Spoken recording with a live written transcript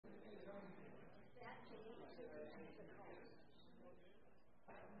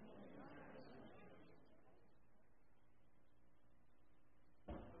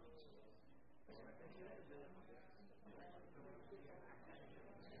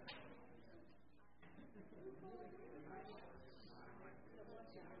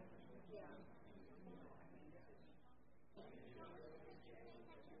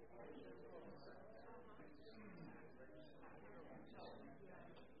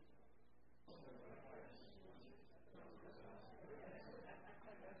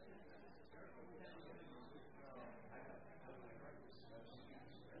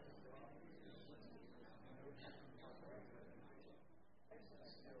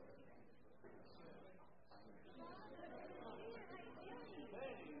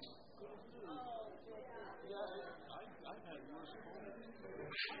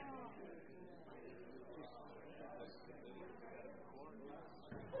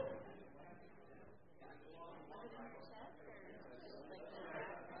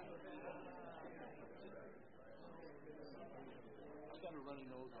Runny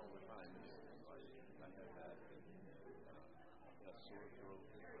nose all the time. I have that sore throat.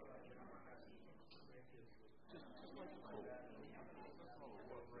 Just like a cold. That's all it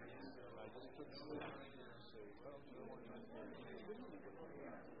was. I just couldn't sleep. So, well, you know what? God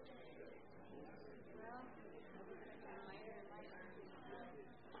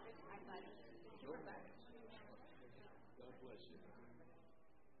bless you.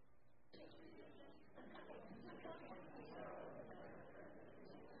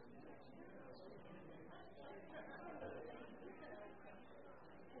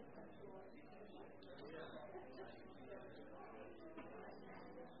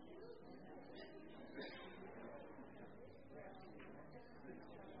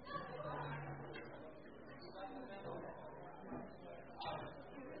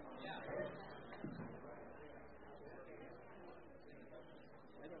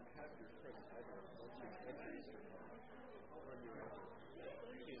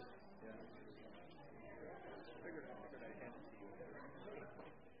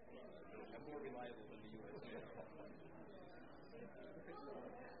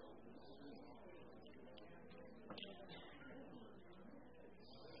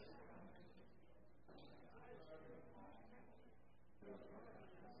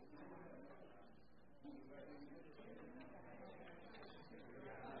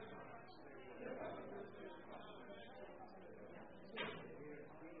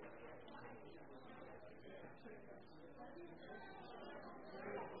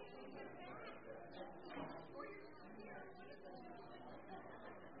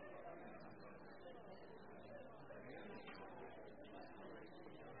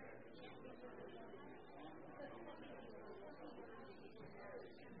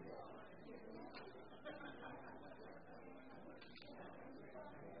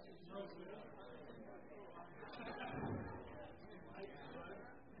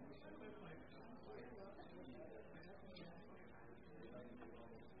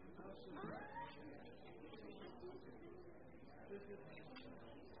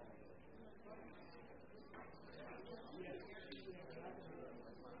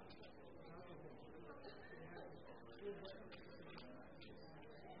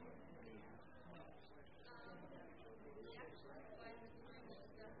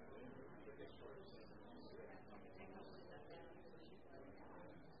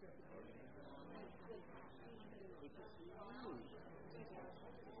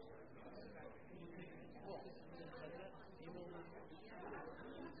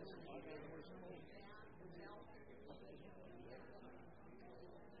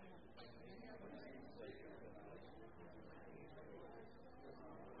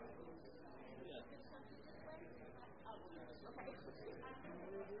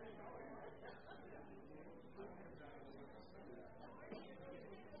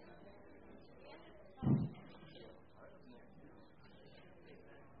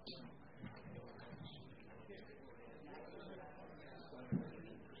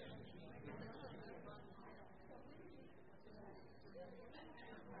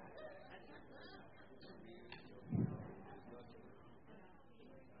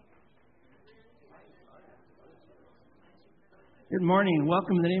 Good morning.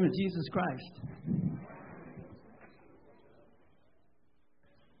 Welcome in the name of Jesus Christ.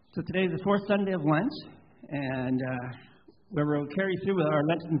 So today is the fourth Sunday of Lent, and where we'll carry through with our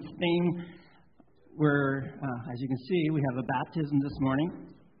Lenten theme, as you can see, we have a baptism this morning.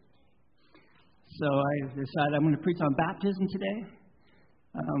 So I decided I'm going to preach on baptism today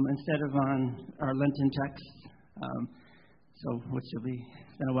instead of on our Lenten text, which will be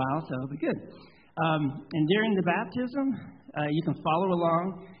been a while, so it'll be good. And during the baptism, you can follow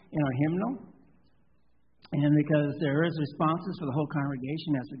along in our hymnal. And because there is responses for the whole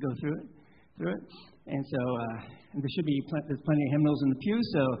congregation as we go through it. And so there should be there's plenty of hymnals in the pew.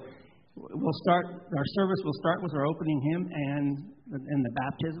 So our service will start with our opening hymn and the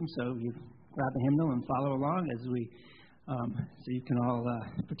baptism. So you grab the hymnal and follow along as so you can all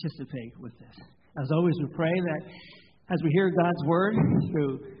participate with this. As always, we pray that as we hear God's word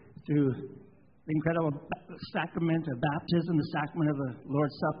through the incredible sacrament of baptism, the sacrament of the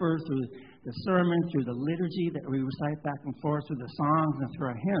Lord's Supper, through the sermon, through the liturgy that we recite back and forth, through the songs and through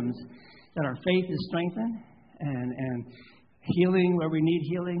our hymns, that our faith is strengthened and healing where we need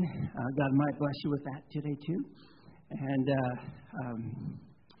healing. God might bless you with that today too. And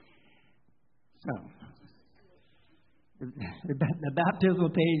so the baptismal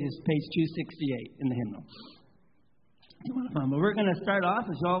page is page 268 in the hymnal. But we're going to start off,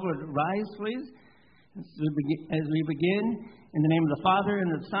 as you all would rise, please, as we begin in the name of the Father,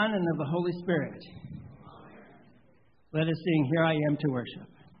 and of the Son, and of the Holy Spirit. Let us sing, Here I Am to Worship.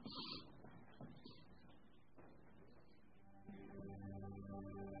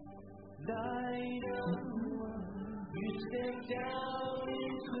 Light of the world, you step down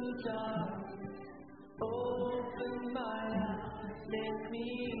into dark. Open my eyes, let me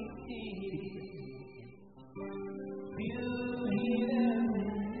see beauty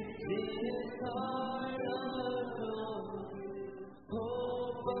that is heart of gold,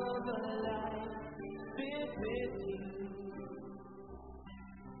 hope of a life spent with you.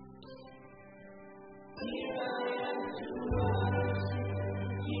 Here I am to worship,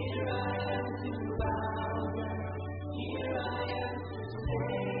 here I am to bow down, here I am to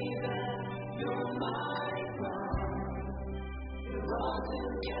say that you're my God. You're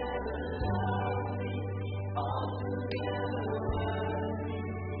altogether lovely, altogether worthy,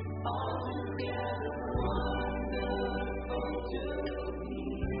 altogether wonderful to me.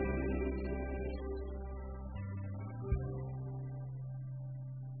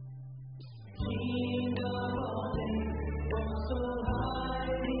 Kingdom of heaven, oh so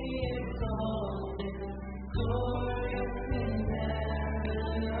highly exalted, glorious in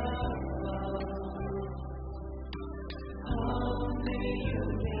heaven above. Humbly you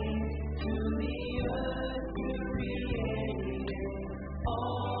came to the earth you created,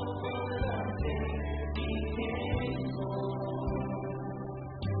 all for our sake became born.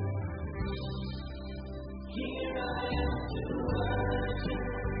 Here I am to worship,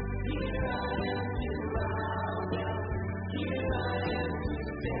 here I am to bow down, here I am to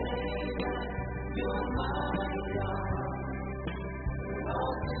say that you're my God. You're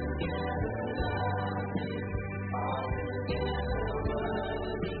altogether lovely, altogether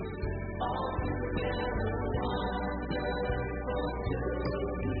worthy, altogether wonderful to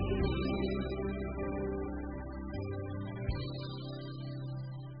me.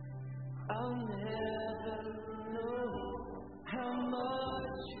 I'll never know how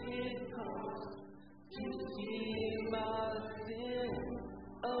much it costs to see my sin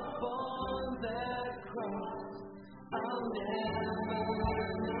upon that cross. I'll never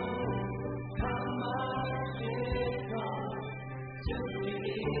know how much it costs to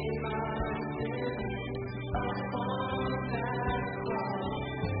see my sin upon that cross.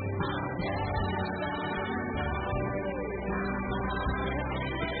 I'll never know how much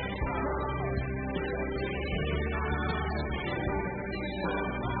it costs to see my sin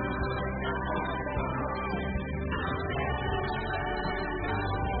upon that cross. I'll never know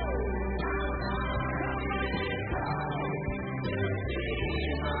how much it costs to see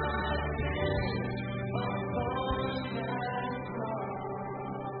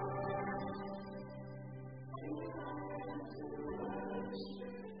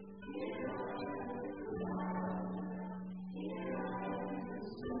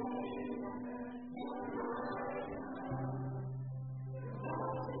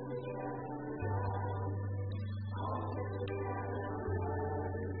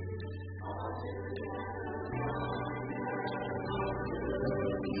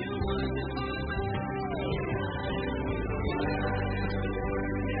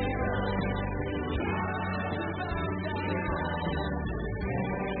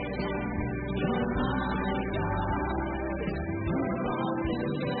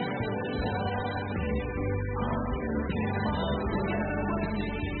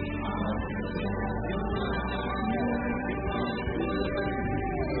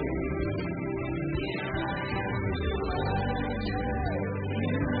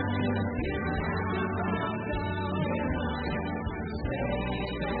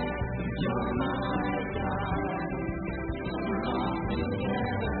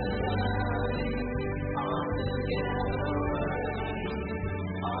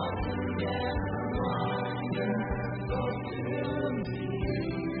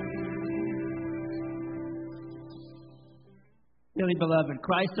Dearly beloved,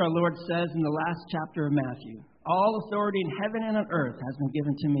 Christ our Lord says in the last chapter of Matthew, "All authority in heaven and on earth has been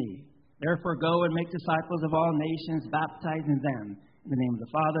given to me. Therefore go and make disciples of all nations, baptizing them in the name of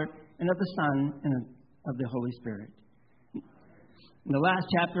the Father, and of the Son, and of the Holy Spirit." In the last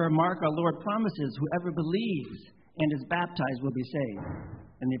chapter of Mark, our Lord promises whoever believes and is baptized will be saved.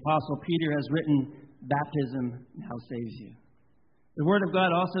 And the Apostle Peter has written, "Baptism now saves you." The Word of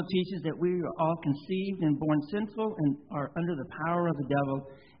God also teaches that we are all conceived and born sinful and are under the power of the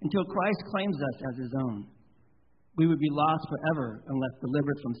devil until Christ claims us as his own. We would be lost forever unless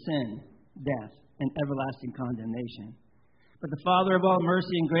delivered from sin, death, and everlasting condemnation. But the Father of all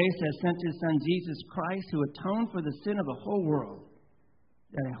mercy and grace has sent his Son, Jesus Christ, who atoned for the sin of the whole world,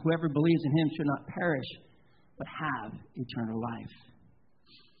 that whoever believes in him should not perish, but have eternal life.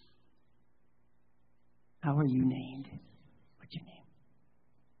 How are you named? What's your name?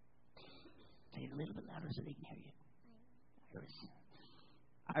 Say it a little bit louder so they can hear you. Iris.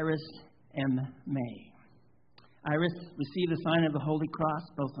 Iris M. May. Iris, receive the sign of the Holy Cross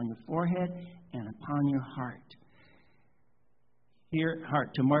both on your forehead and upon your heart. Here,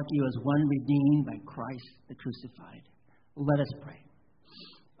 heart, to mark you as one redeemed by Christ the crucified. Let us pray.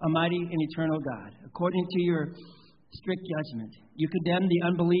 Almighty and eternal God, according to your strict judgment, you condemned the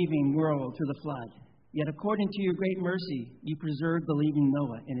unbelieving world through the flood. Yet according to your great mercy, you preserved believing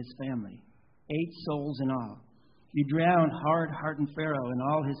Noah and his family, 8 souls in all. You drowned hard-hardened Pharaoh and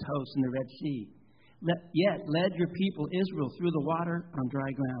all his hosts in the Red Sea, yet led your people Israel through the water on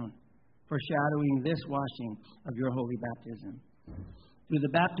dry ground, foreshadowing this washing of your holy baptism. Through the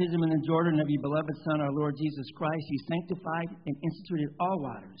baptism in the Jordan of your beloved Son, our Lord Jesus Christ, you sanctified and instituted all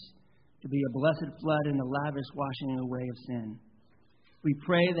waters to be a blessed flood and a lavish washing away of sin. We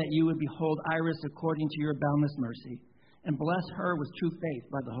pray that you would behold Iris according to your boundless mercy and bless her with true faith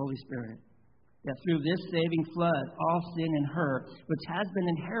by the Holy Spirit, that through this saving flood, all sin in her, which has been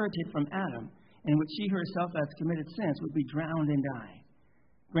inherited from Adam, and which she herself has committed since, would be drowned and die.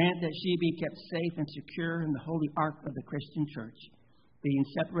 Grant that she be kept safe and secure in the holy ark of the Christian church, being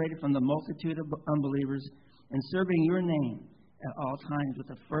separated from the multitude of unbelievers and serving your name at all times with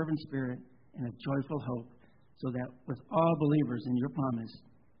a fervent spirit and a joyful hope, so that with all believers in your promise,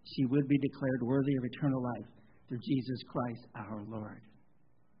 she would be declared worthy of eternal life through Jesus Christ our Lord.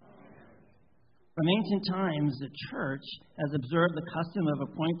 From ancient times, the church has observed the custom of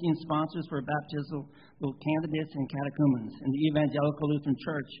appointing sponsors for baptismal candidates and catechumens. In the Evangelical Lutheran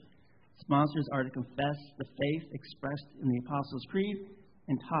Church, sponsors are to confess the faith expressed in the Apostles' Creed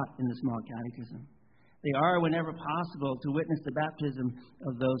and taught in the Small Catechism. They are, whenever possible, to witness the baptism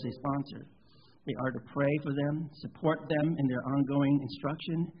of those they sponsor. They are to pray for them, support them in their ongoing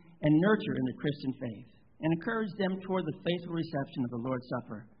instruction, and nurture in the Christian faith, and encourage them toward the faithful reception of the Lord's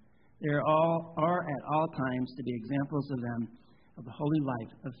Supper. They are at all times to be examples of them, of the holy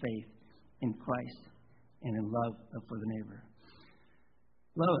life of faith in Christ and in love for the neighbor.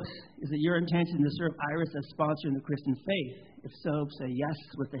 Lois, is it your intention to serve Iris as sponsor in the Christian faith? If so, say yes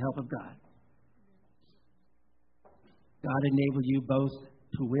with the help of God. God enable you both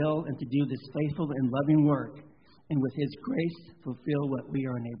to will and to do this faithful and loving work, and with his grace fulfill what we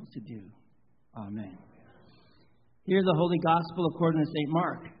are unable to do. Amen. Hear the Holy Gospel according to St.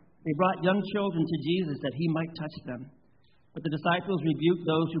 Mark. They brought young children to Jesus that he might touch them. But the disciples rebuked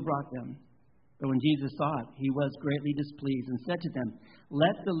those who brought them. But when Jesus saw it, he was greatly displeased and said to them,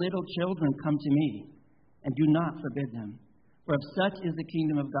 "Let the little children come to me, and do not forbid them, for of such is the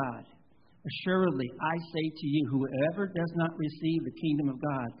kingdom of God. Assuredly, I say to you, whoever does not receive the kingdom of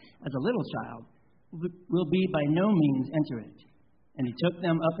God as a little child will be by no means enter it." And he took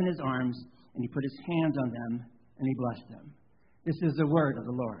them up in his arms, and he put his hands on them, and he blessed them. This is the word of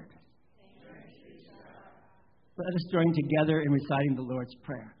the Lord. Let us join together in reciting the Lord's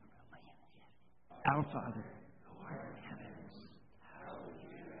Prayer. Our Father, who art in heaven, hallowed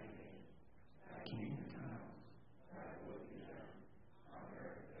be thy name. Thy kingdom come, thy will be done, on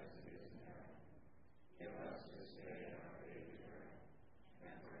earth as it is in heaven. Give us this day our daily bread,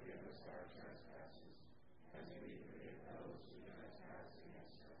 and forgive us our trespasses, as we forgive those who trespass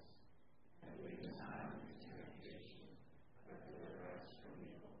against us. And lead us not into temptation, but deliver us from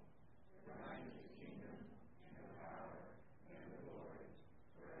evil. For thine is the kingdom, and the power, and the glory,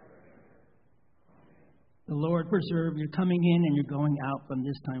 forever and ever. Amen. The Lord preserve your coming in and your going out from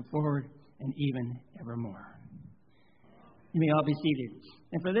this time forward and even evermore. You may all be seated.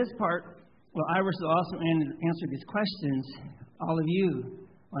 And for this part, well, Iris will also answer these questions. All of you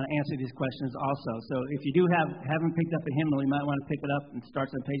want to answer these questions also. So if you haven't picked up a hymnal, you might want to pick it up. It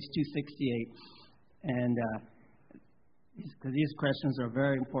starts on page 268. And because these questions are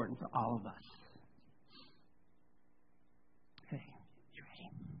very important for all of us. Okay.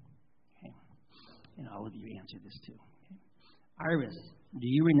 all of you answer this too. Okay? Iris, do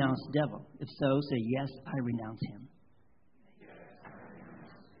you renounce devil? If so, say, yes, I renounce him.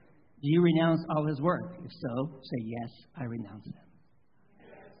 Do you renounce all his work? If so, say, yes, I renounce them.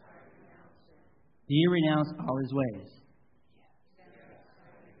 Do you renounce all his ways?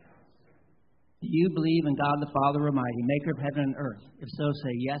 Do you believe in God the Father Almighty, maker of heaven and earth? If so,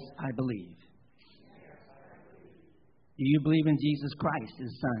 say, yes, I believe. Do you believe in Jesus Christ, his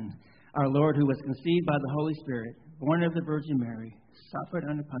Son, our Lord, who was conceived by the Holy Spirit, born of the Virgin Mary, suffered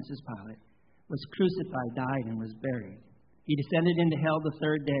under Pontius Pilate, was crucified, died, and was buried? He descended into hell the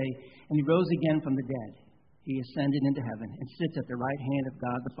third day, and he rose again from the dead. He ascended into heaven and sits at the right hand of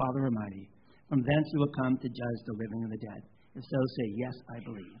God the Father Almighty. From thence he will come to judge the living and the dead. If so, say, yes, I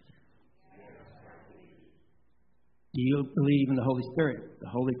believe. Do you believe in the Holy Spirit, the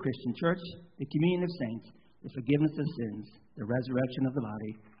Holy Christian Church, the communion of saints, the forgiveness of sins, the resurrection of the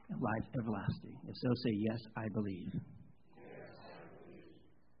body, and life everlasting? If so, say, yes, I believe.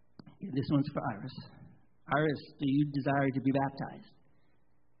 Okay, this one's for Iris. Iris, do you desire to be baptized?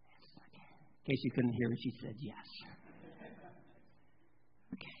 Yes. Okay. In case you couldn't hear her, she said yes.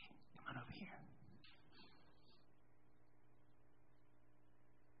 Okay, come on over here.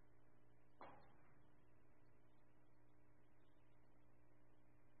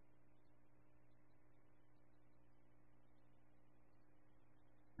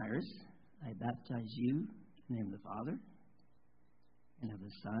 Iris, I baptize you in the name of the Father, and of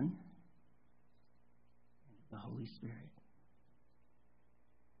the Son, and of the Holy Spirit.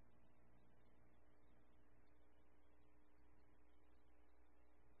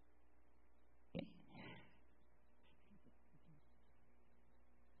 Okay.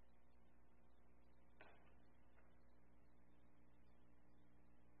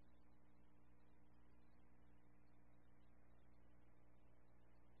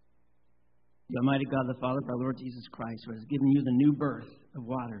 The Almighty God, the Father of our Lord Jesus Christ, who has given you the new birth of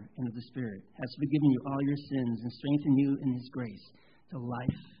water and of the Spirit, has forgiven you all your sins and strengthened you in his grace to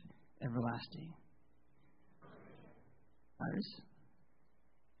life everlasting. Iris?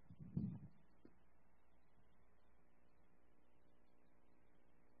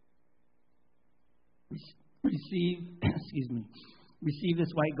 Receive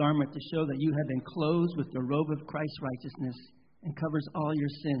this white garment to show that you have been clothed with the robe of Christ's righteousness and covers all your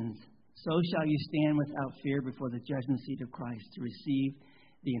sins. So shall you stand without fear before the judgment seat of Christ to receive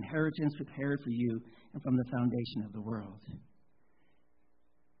the inheritance prepared for you and from the foundation of the world.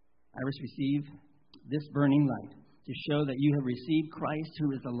 Iris, receive this burning light to show that you have received Christ,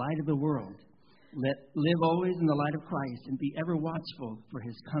 who is the light of the world. Live always in the light of Christ and be ever watchful for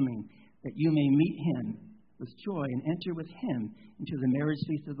his coming, that you may meet him with joy and enter with him into the marriage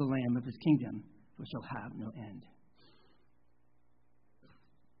feast of the Lamb of his kingdom, which shall have no end.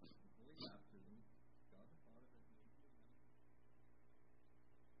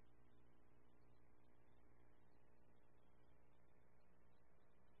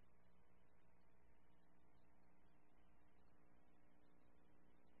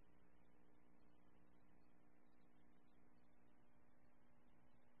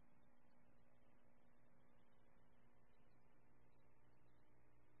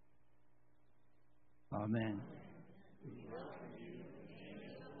 Amen.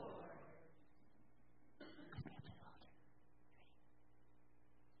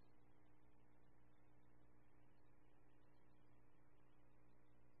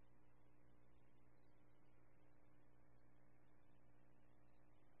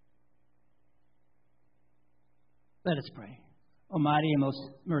 Let us pray. Almighty and most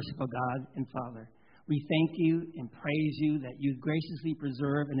merciful God and Father, we thank you and praise you that you graciously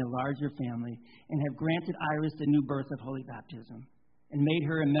preserve and enlarge your family and have granted Iris the new birth of holy baptism and made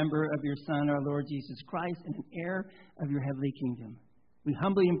her a member of your Son, our Lord Jesus Christ, and an heir of your heavenly kingdom. We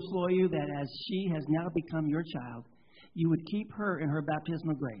humbly implore you that as she has now become your child, you would keep her in her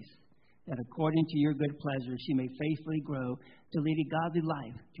baptismal grace, that according to your good pleasure she may faithfully grow to lead a godly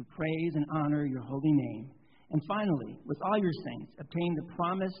life, to praise and honor your holy name. And finally, with all your saints, obtain the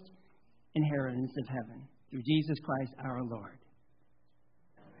promised inheritance of heaven through Jesus Christ our Lord.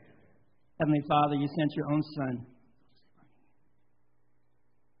 Amen. Heavenly Father, you sent your own Son.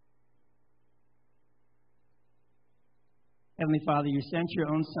 Heavenly Father, you sent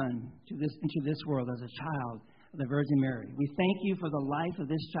your own Son into this world as a child of the Virgin Mary. We thank you for the life of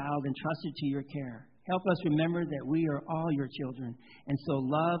this child entrusted to your care. Help us remember that we are all your children, and so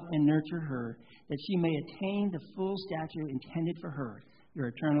love and nurture her, that she may attain the full stature intended for her, your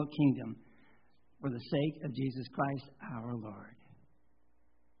eternal kingdom, for the sake of Jesus Christ our Lord.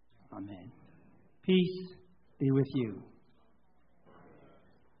 Amen. Peace be with you.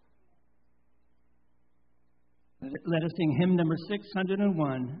 let us sing hymn number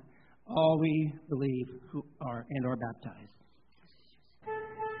 601, All We Believe Who Are and Are Baptized.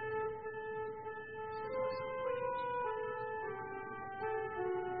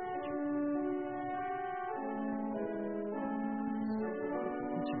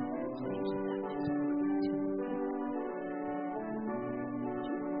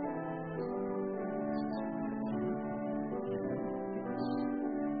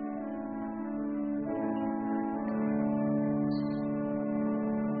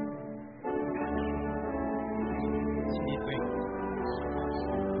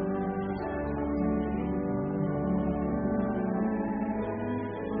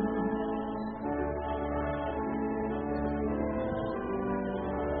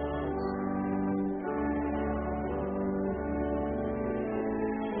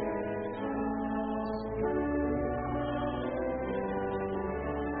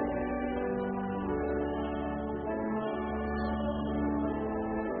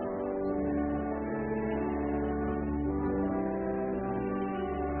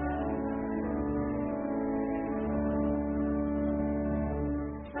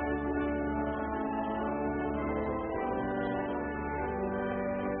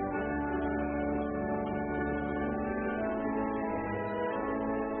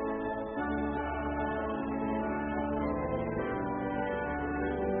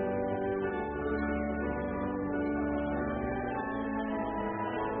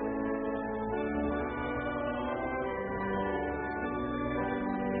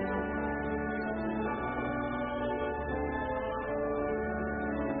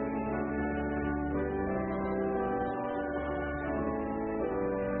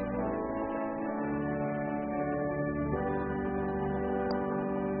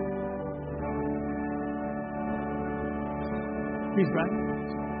 Please rise.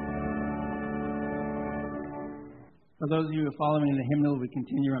 For those of you who are following the hymnal, we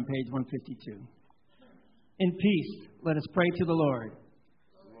continue on page 152. In peace, let us pray to the Lord.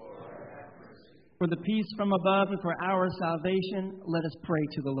 For the peace from above and for our salvation, let us pray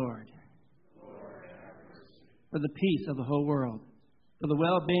to the Lord. For the peace of the whole world, for the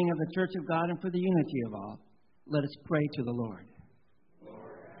well-being of the Church of God, and for the unity of all, let us pray to the Lord.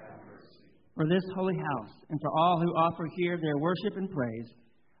 For this holy house, and for all who offer here their worship and praise,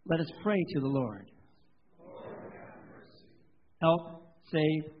 let us pray to the Lord. Help,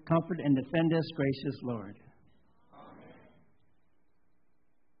 save, comfort, and defend us, gracious Lord. Amen.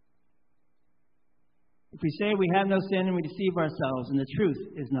 If we say we have no sin and we deceive ourselves, and the truth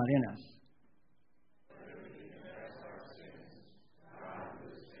is not in us.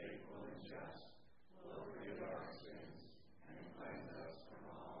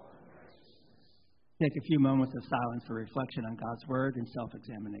 Take a few moments of silence for reflection on God's Word and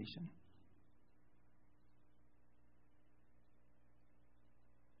self-examination.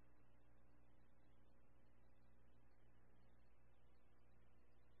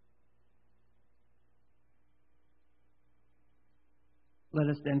 Let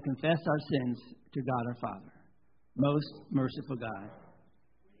us then confess our sins to God our Father. Most merciful God,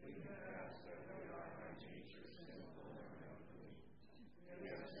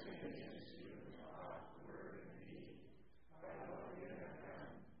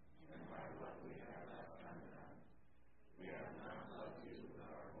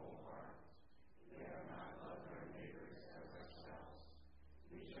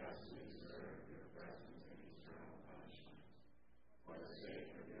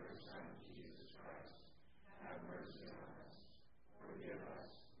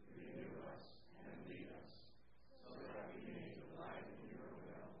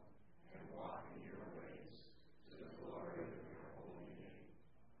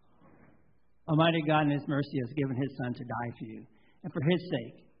 Almighty God in His mercy has given His Son to die for you, and for His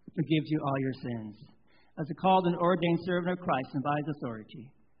sake forgives you all your sins. As a called and ordained servant of Christ and by His authority,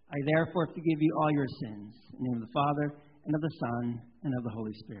 I therefore forgive you all your sins. In the name of the Father, and of the Son, and of the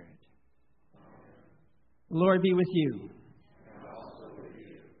Holy Spirit. The Lord be with you. And also with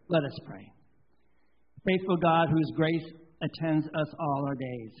you. Let us pray. Faithful God, whose grace attends us all our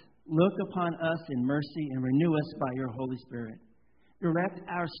days, look upon us in mercy and renew us by your Holy Spirit. Direct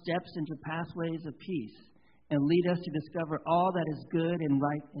our steps into pathways of peace and lead us to discover all that is good and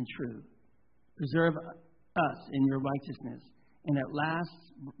right and true. Preserve us in your righteousness and at last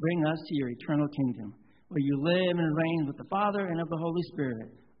bring us to your eternal kingdom, where you live and reign with the Father and of the Holy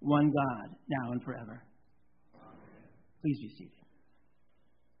Spirit, one God, now and forever. Amen. Please be seated.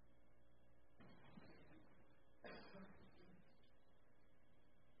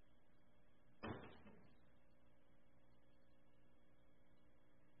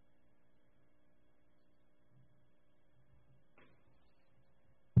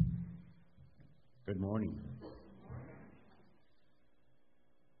 Good morning.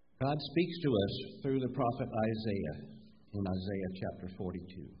 God speaks to us through the prophet Isaiah in Isaiah chapter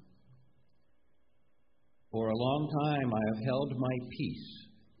 42. For a long time I have held my peace.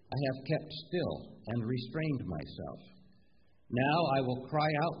 I have kept still and restrained myself. Now I will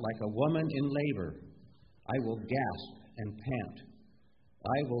cry out like a woman in labor. I will gasp and pant.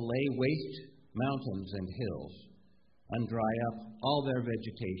 I will lay waste mountains and hills, and dry up all their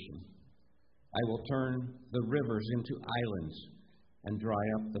vegetation. I will turn the rivers into islands and dry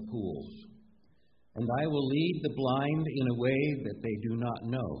up the pools. And I will lead the blind in a way that they do not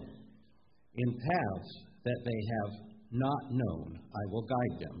know. In paths that they have not known, I will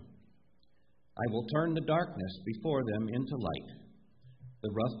guide them. I will turn the darkness before them into light,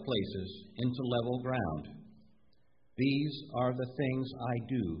 the rough places into level ground. These are the things I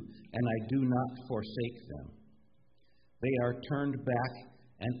do, and I do not forsake them. They are turned back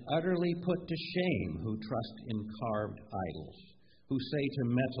and utterly put to shame who trust in carved idols, who say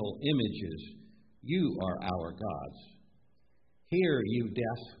to metal images, "You are our gods." Hear, you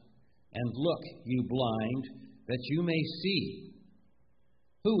deaf, and look, you blind, that you may see.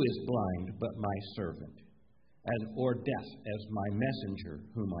 Who is blind but my servant, or deaf as my messenger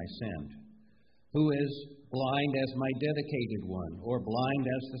whom I send? Who is blind as my dedicated one, or blind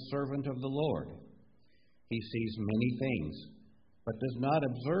as the servant of the Lord? He sees many things, but does not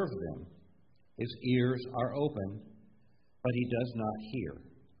observe them. His ears are open, but he does not hear.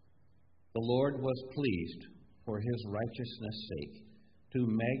 The Lord was pleased, for his righteousness' sake, to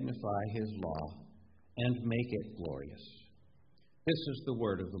magnify his law and make it glorious. This is the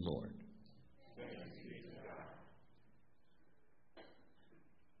word of the Lord.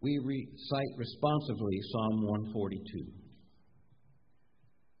 We recite responsively Psalm 142.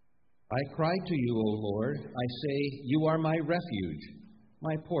 I cry to you, O Lord. I say, you are my refuge,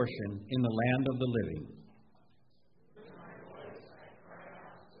 my portion in the land of the living. With my voice I cry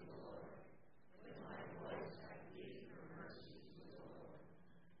out to the Lord. With my voice I plead for mercy to the Lord.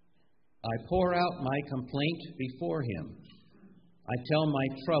 I pour out my complaint before him. I tell my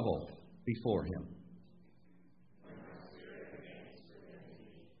trouble before him.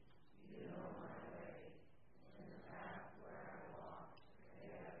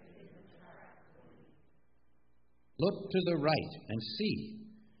 Look to the right and see.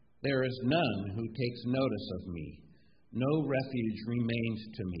 There is none who takes notice of me. No refuge remains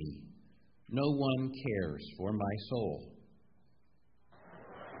to me. No one cares for my soul.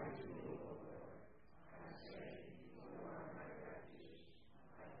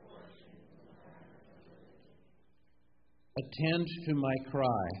 Attend to my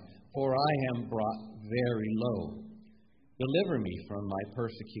cry, for I am brought very low. Deliver me from my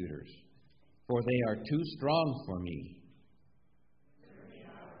persecutors, for they are too strong for me.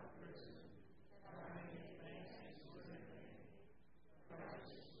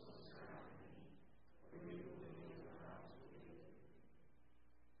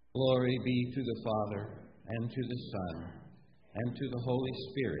 Glory be to the Father, and to the Son, and to the Holy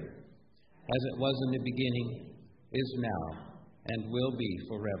Spirit, as it was in the beginning, is now, and will be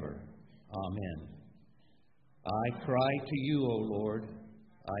forever. Amen. I cry to you, O Lord.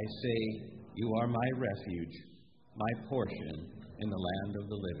 I say, you are my refuge, my portion in the land of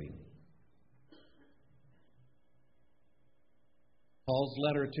the living. Paul's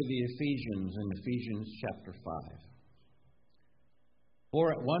letter to the Ephesians in Ephesians chapter 5.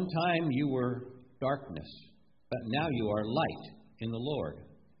 For at one time you were darkness, but now you are light in the Lord.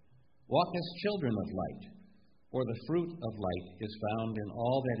 Walk as children of light, for the fruit of light is found in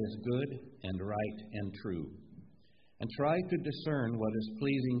all that is good and right and true. And try to discern what is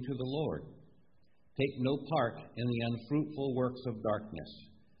pleasing to the Lord. Take no part in the unfruitful works of darkness,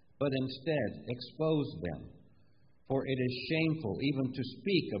 but instead expose them. For it is shameful even to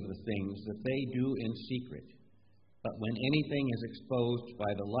speak of the things that they do in secret. But when anything is exposed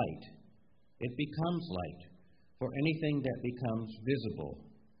by the light, it becomes light, for anything that becomes visible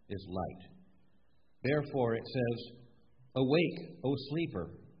is light. Therefore it says, awake, O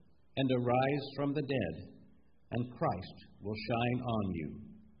sleeper, and arise from the dead, and Christ will shine on you.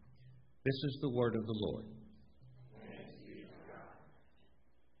 This is the word of the Lord.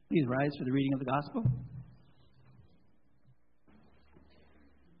 Please rise for the reading of the gospel.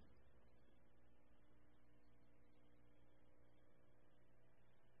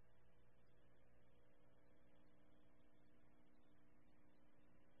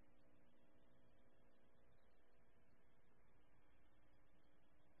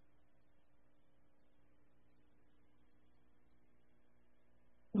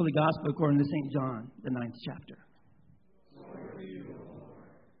 Holy Gospel according to St. John, the 9th chapter.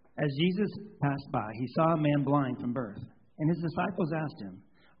 As Jesus passed by, he saw a man blind from birth, and his disciples asked him,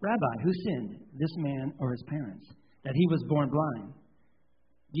 Rabbi, who sinned, this man or his parents, that he was born blind?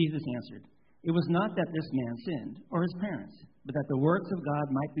 Jesus answered, It was not that this man sinned, or his parents, but that the works of God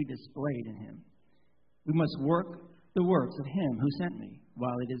might be displayed in him. We must work the works of him who sent me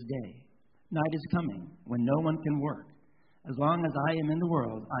while it is day. Night is coming, when no one can work. As long as I am in the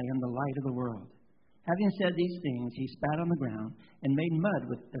world, I am the light of the world. Having said these things, he spat on the ground and made mud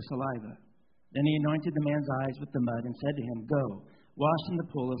with the saliva. Then he anointed the man's eyes with the mud and said to him, Go, wash in the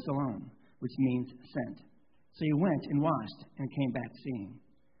pool of Siloam, which means sent. So he went and washed and came back seeing.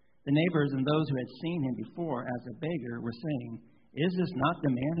 The neighbors and those who had seen him before as a beggar were saying, Is this not the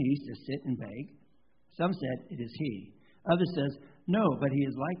man who used to sit and beg? Some said, It is he. Others said, No, but he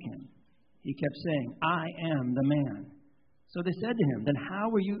is like him. He kept saying, I am the man. So they said to him, Then how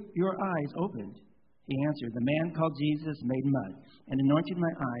were your eyes opened? He answered, The man called Jesus made mud and anointed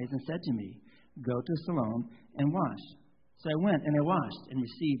my eyes and said to me, Go to Siloam and wash. So I went and I washed and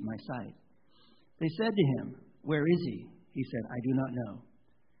received my sight. They said to him, Where is he? He said, I do not know.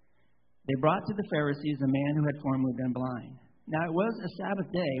 They brought to the Pharisees a man who had formerly been blind. Now it was a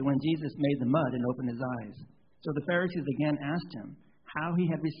Sabbath day when Jesus made the mud and opened his eyes. So the Pharisees again asked him how he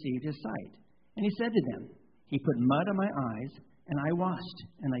had received his sight. And he said to them, He put mud on my eyes, and I washed,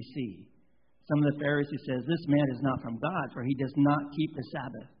 and I see. Some of the Pharisees said, This man is not from God, for he does not keep the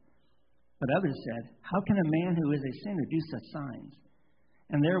Sabbath. But others said, How can a man who is a sinner do such signs?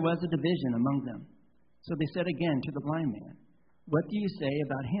 And there was a division among them. So they said again to the blind man, What do you say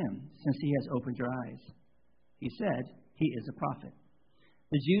about him, since he has opened your eyes? He said, He is a prophet.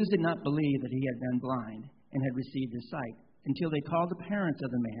 The Jews did not believe that he had been blind and had received his sight, until they called the parents of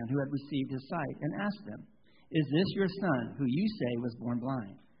the man who had received his sight and asked them, Is this your son, who you say was born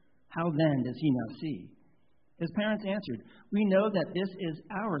blind? How then does he now see? His parents answered, We know that this is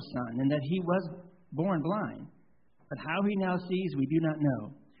our son, and that he was born blind. But how he now sees we do not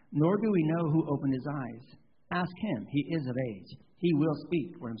know, nor do we know who opened his eyes. Ask him, he is of age. He will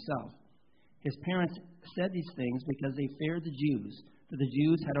speak for himself. His parents said these things because they feared the Jews, for the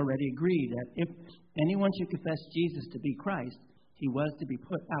Jews had already agreed that if anyone should confess Jesus to be Christ, he was to be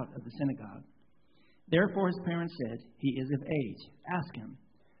put out of the synagogue. Therefore his parents said, He is of age. Ask him.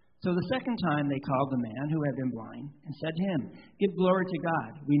 So the second time they called the man who had been blind and said to him, Give glory to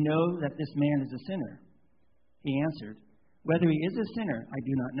God. We know that this man is a sinner. He answered, Whether he is a sinner, I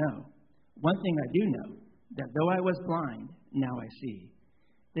do not know. One thing I do know, that though I was blind, now I see.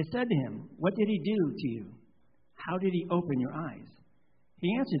 They said to him, What did he do to you? How did he open your eyes?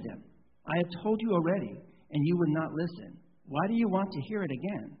 He answered them, I have told you already, and you would not listen. Why do you want to hear it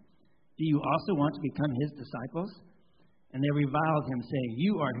again? Do you also want to become his disciples? And they reviled him, saying,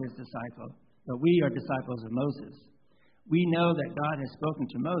 You are his disciple, but we are disciples of Moses. We know that God has spoken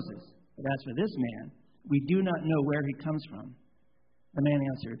to Moses, but as for this man, we do not know where he comes from. The man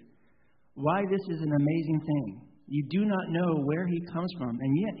answered, Why, this is an amazing thing. You do not know where he comes from,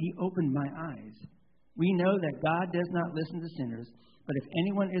 and yet he opened my eyes. We know that God does not listen to sinners, but if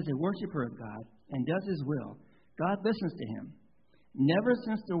anyone is a worshiper of God and does his will, God listens to him. Never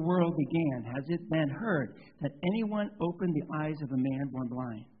since the world began has it been heard that anyone opened the eyes of a man born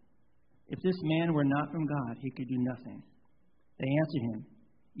blind. If this man were not from God, he could do nothing. They answered him,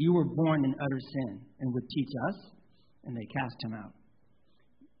 You were born in utter sin, and would teach us? And they cast him out.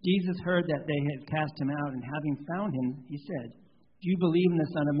 Jesus heard that they had cast him out, and having found him, he said, Do you believe in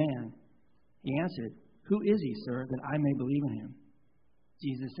the Son of Man? He answered, Who is he, sir, that I may believe in him?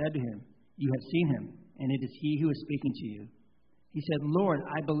 Jesus said to him, You have seen him, and it is he who is speaking to you. He said, Lord,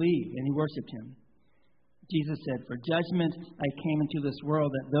 I believe, and he worshipped him. Jesus said, For judgment I came into this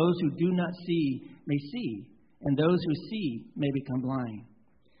world, that those who do not see may see, and those who see may become blind.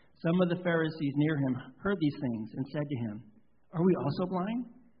 Some of the Pharisees near him heard these things and said to him, Are we also blind?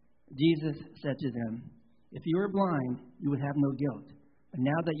 Jesus said to them, If you were blind, you would have no guilt. But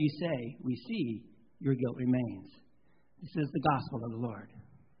now that you say, We see, your guilt remains. This is the gospel of the Lord.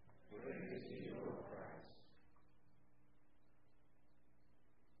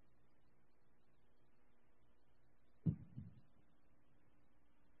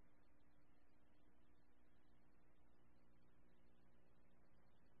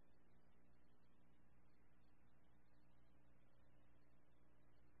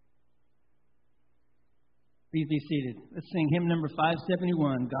 Please be seated. Let's sing hymn number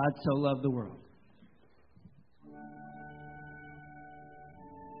 571, God So Loved the World.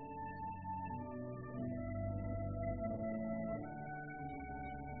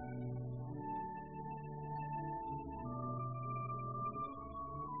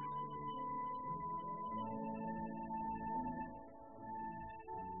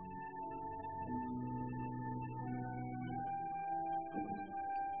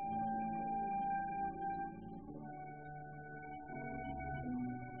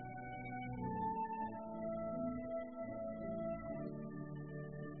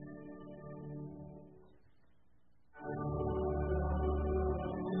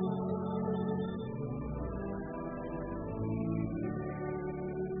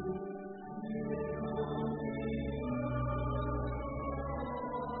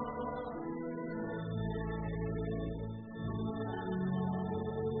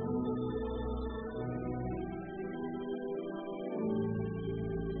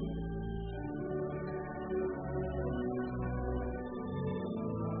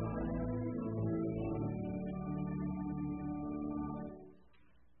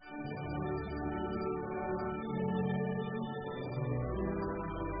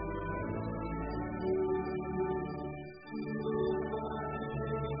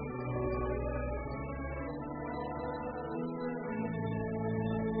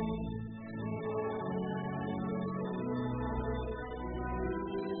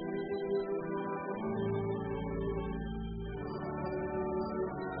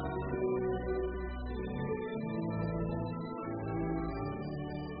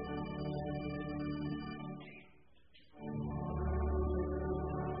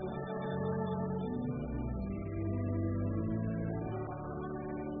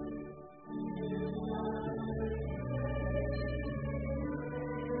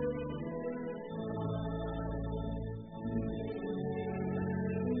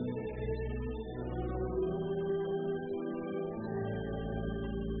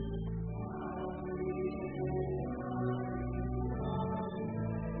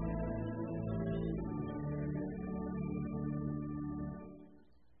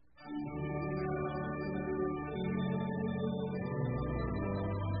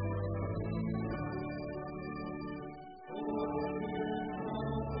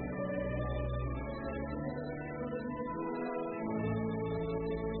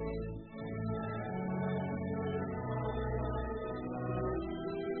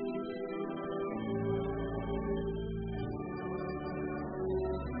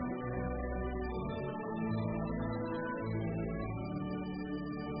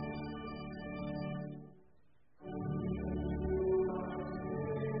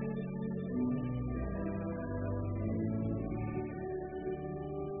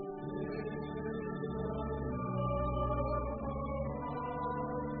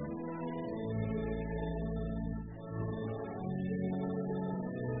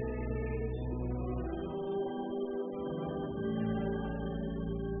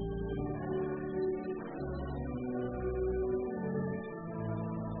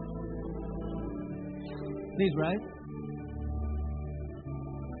 Please rise.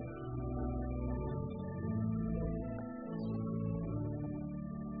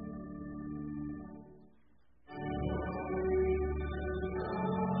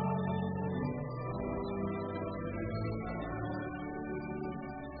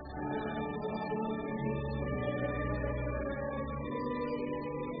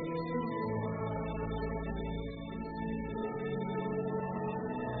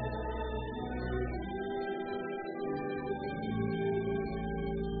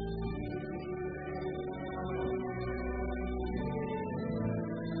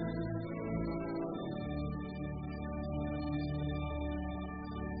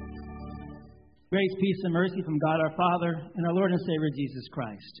 Grace, peace, and mercy from God our Father and our Lord and Savior Jesus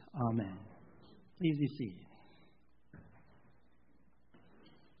Christ. Amen. Please be seated.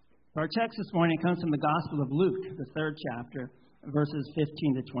 Our text this morning comes from the Gospel of Luke, the 3rd chapter, verses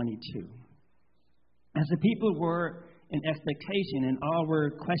 15 to 22. As the people were in expectation and all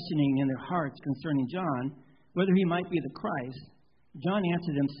were questioning in their hearts concerning John, whether he might be the Christ, John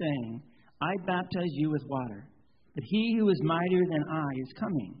answered them, saying, I baptize you with water, but he who is mightier than I is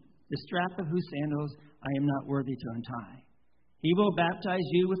coming, the strap of whose sandals I am not worthy to untie. He will baptize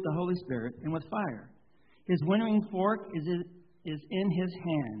you with the Holy Spirit and with fire. His winnowing fork is in his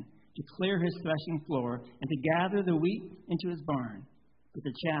hand to clear his threshing floor and to gather the wheat into his barn. But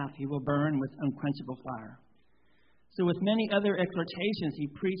the chaff he will burn with unquenchable fire. So with many other exhortations he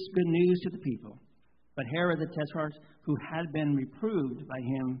preached good news to the people. But Herod the Tetrarch, who had been reproved by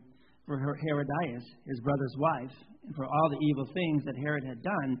him for Herodias, his brother's wife, and for all the evil things that Herod had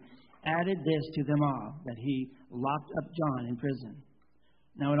done, added this to them all, that he locked up John in prison.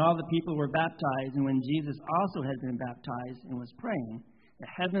 Now when all the people were baptized, and when Jesus also had been baptized and was praying, the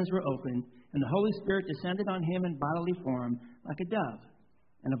heavens were opened, and the Holy Spirit descended on him in bodily form like a dove.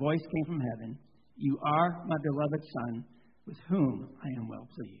 And a voice came from heaven, You are my beloved Son, with whom I am well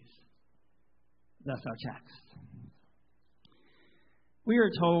pleased. Thus our text. We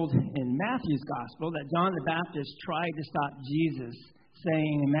are told in Matthew's Gospel that John the Baptist tried to stop Jesus,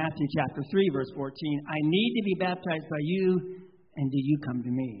 saying in Matthew chapter 3, verse 14, I need to be baptized by you, and do you come to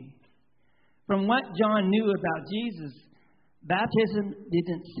me? From what John knew about Jesus, baptism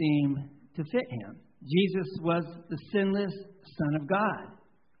didn't seem to fit him. Jesus was the sinless Son of God.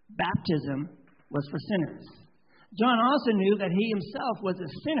 Baptism was for sinners. John also knew that he himself was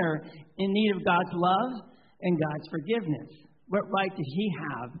a sinner in need of God's love and God's forgiveness. What right did he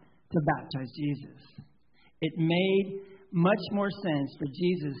have to baptize Jesus? It made much more sense for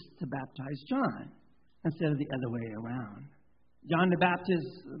Jesus to baptize John instead of the other way around. John the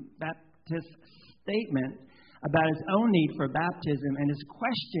Baptist's statement about his own need for baptism and his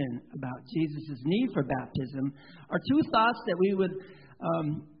question about Jesus' need for baptism are two thoughts that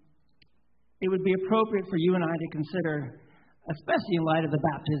it would be appropriate for you and I to consider, especially in light of the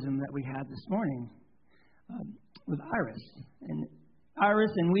baptism that we had this morning with Iris. And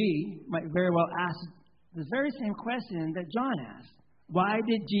Iris and we might very well ask the very same question that John asked. Why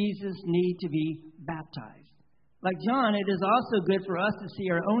did Jesus need to be baptized? Like John, it is also good for us to see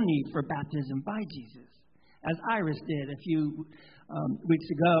our own need for baptism by Jesus, as Iris did a few weeks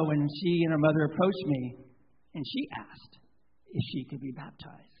ago when she and her mother approached me, and she asked if she could be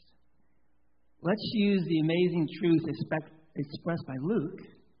baptized. Let's use the amazing truth expressed by Luke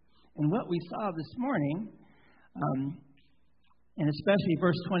and what we saw this morning, and especially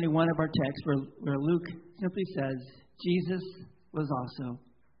verse 21 of our text, where Luke simply says, Jesus was also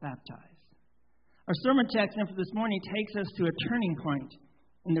baptized. Our sermon text for this morning takes us to a turning point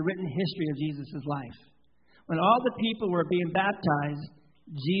in the written history of Jesus' life. When all the people were being baptized,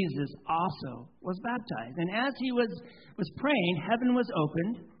 Jesus also was baptized. And as he was praying, heaven was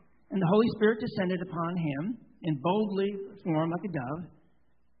opened, and the Holy Spirit descended upon him in boldly form like a dove,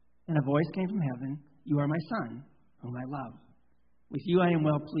 and a voice came from heaven, You are my Son, whom I love. With you I am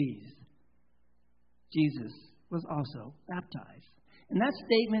well pleased. Jesus was also baptized. And that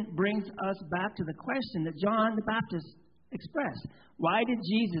statement brings us back to the question that John the Baptist expressed. Why did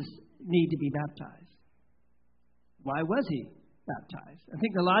Jesus need to be baptized? Why was he baptized? I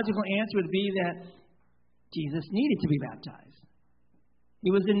think the logical answer would be that Jesus needed to be baptized.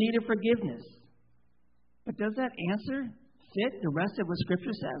 He was in need of forgiveness. But does that answer fit the rest of what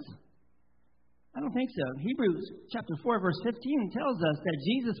Scripture says? I don't think so. Hebrews chapter 4, verse 15 tells us that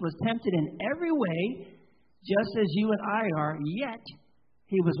Jesus was tempted in every way, just as you and I are, yet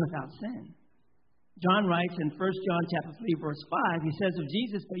he was without sin. John writes in 1 John chapter 3, verse 5, he says of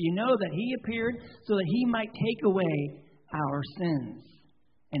Jesus, But you know that he appeared so that he might take away our sins.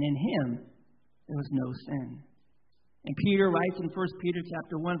 And in him there was no sin. And Peter writes in 1 Peter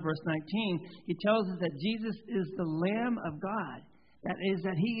chapter 1, verse 19, he tells us that Jesus is the Lamb of God. That is,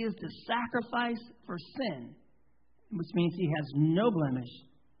 that he is the sacrifice for sin, which means he has no blemish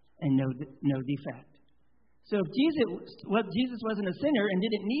and no defect. So if Jesus wasn't a sinner and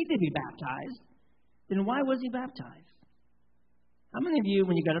didn't need to be baptized, then why was he baptized? How many of you,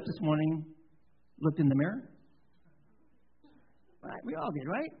 when you got up this morning, looked in the mirror? Right, we all did,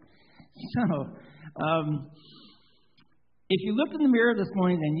 right? So, if you looked in the mirror this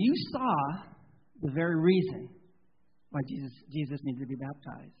morning, then you saw the very reason why Jesus needed to be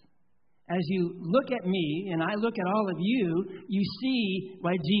baptized. As you look at me and I look at all of you, you see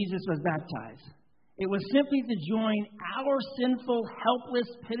why Jesus was baptized. It was simply to join our sinful, helpless,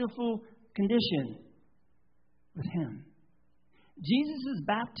 pitiful condition with him. Jesus'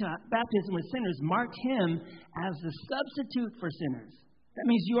 baptism with sinners marked him as the substitute for sinners. That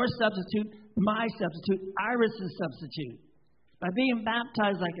means your substitute, my substitute, Iris' substitute. By being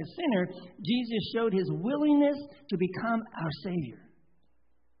baptized like a sinner, Jesus showed his willingness to become our Savior.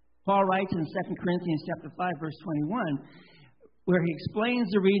 Paul writes in 2 Corinthians chapter 5, verse 21, where he explains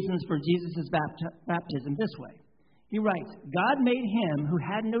the reasons for Jesus' baptism this way. He writes, God made him who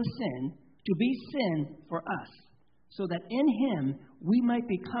had no sin to be sin for us, so that in him we might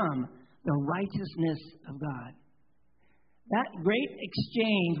become the righteousness of God. That great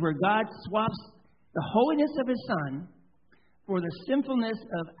exchange where God swaps the holiness of his Son for the sinfulness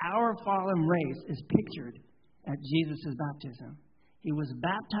of our fallen race is pictured at Jesus' baptism. He was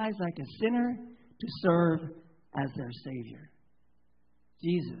baptized like a sinner to serve as their Savior.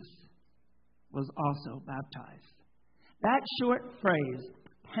 Jesus was also baptized. That short phrase,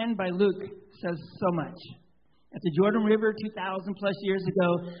 penned by Luke, says so much. At the Jordan River 2,000 plus years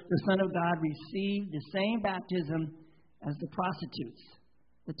ago, the Son of God received the same baptism as the prostitutes,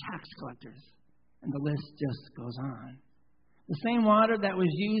 the tax collectors, and the list just goes on. The same water that was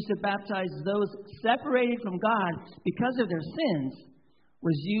used to baptize those separated from God because of their sins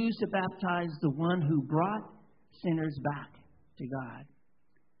was used to baptize the one who brought sinners back to God.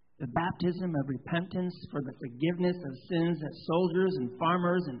 The baptism of repentance for the forgiveness of sins that soldiers and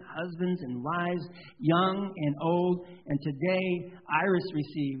farmers and husbands and wives, young and old, and today Iris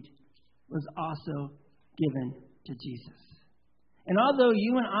received, was also given to Jesus. And although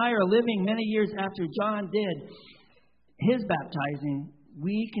you and I are living many years after John did his baptizing,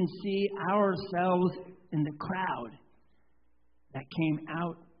 we can see ourselves in the crowd that came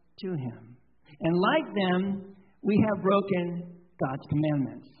out to him. And like them, we have broken God's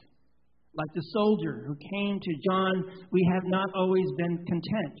commandments. Like the soldier who came to John, we have not always been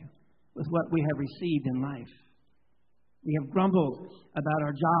content with what we have received in life. We have grumbled about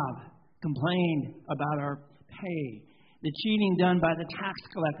our job, complained about our pay. The cheating done by the tax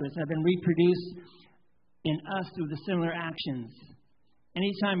collectors have been reproduced in us through the similar actions.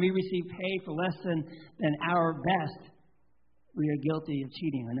 Anytime we receive pay for less than our best, we are guilty of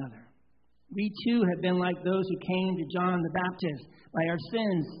cheating another. We too have been like those who came to John the Baptist by our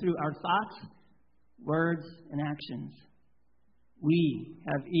sins through our thoughts, words, and actions. We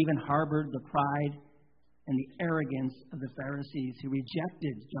have even harbored the pride and the arrogance of the Pharisees who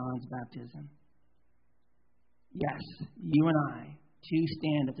rejected John's baptism. Yes, you and I too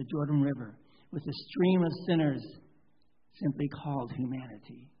stand at the Jordan River with a stream of sinners simply called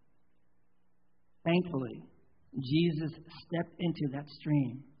humanity. Thankfully, Jesus stepped into that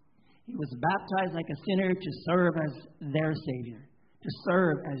stream. He was baptized like a sinner to serve as their Savior, to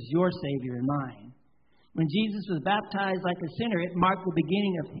serve as your Savior and mine. When Jesus was baptized like a sinner, it marked the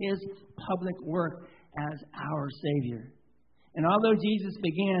beginning of his public work as our Savior. And although Jesus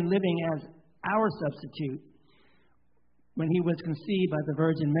began living as our substitute when he was conceived by the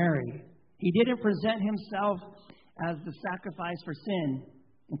Virgin Mary, he didn't present himself as the sacrifice for sin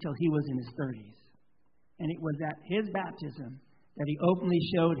until he was in his 30s. And it was at his baptism that he openly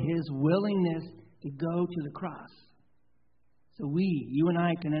showed his willingness to go to the cross. So you and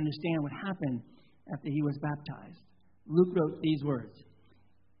I, can understand what happened after he was baptized. Luke wrote these words.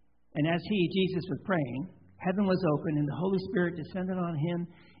 And as Jesus was praying, heaven was opened and the Holy Spirit descended on him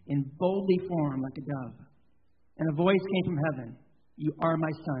in bodily form like a dove. And a voice came from heaven. You are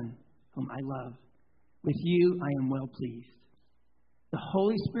my Son, whom I love. With you I am well pleased. The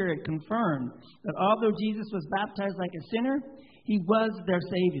Holy Spirit confirmed that although Jesus was baptized like a sinner, he was their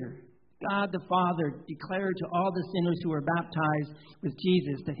Savior. God the Father declared to all the sinners who were baptized with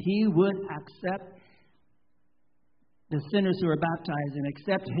Jesus that he would accept the sinners who were baptized and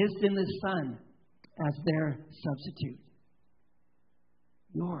accept his sinless Son as their substitute.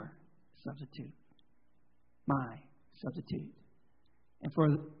 Your substitute. My substitute. And for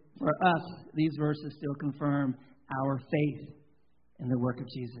us, these verses still confirm our faith in the work of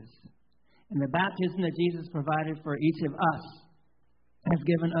Jesus. And the baptism that Jesus provided for each of us has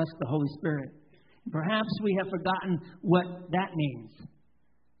given us the Holy Spirit. Perhaps we have forgotten what that means.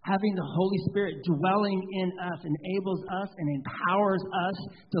 Having the Holy Spirit dwelling in us enables us and empowers us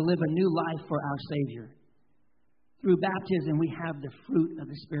to live a new life for our Savior. Through baptism, we have the fruit of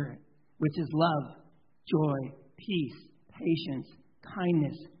the Spirit, which is love, joy, peace, patience,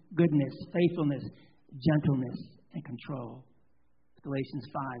 kindness, goodness, faithfulness, gentleness, and control. Galatians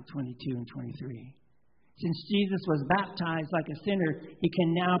 5:22 and 23. Since Jesus was baptized like a sinner, he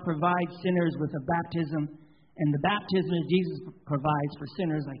can now provide sinners with a baptism. And the baptism that Jesus provides for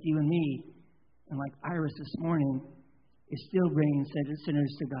sinners like you and me, and like Iris this morning, is still bringing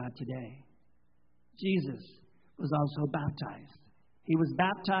sinners to God today. Jesus was also baptized. He was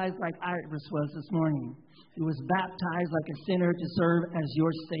baptized like Iris was this morning. He was baptized like a sinner to serve as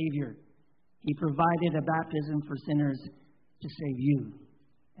your Savior. He provided a baptism for sinners to save you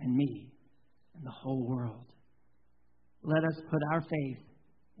and me and the whole world. Let us put our faith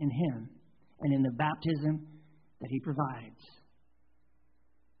in him and in the baptism that he provides.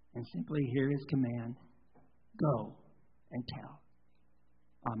 And simply hear his command, go and tell.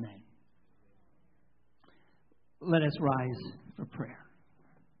 Amen. Let us rise for prayer.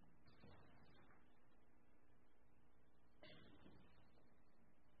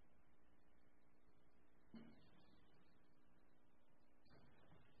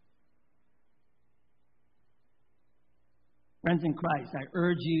 Friends in Christ, I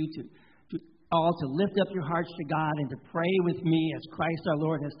urge you to all to lift up your hearts to God and to pray with me as Christ our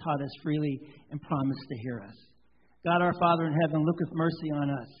Lord has taught us freely and promised to hear us. God our Father in heaven, look with mercy on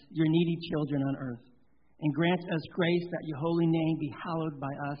us, your needy children on earth, and grant us grace that your holy name be hallowed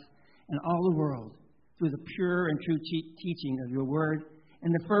by us and all the world through the pure and true teaching of your word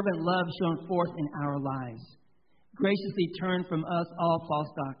and the fervent love shown forth in our lives. Graciously turn from us all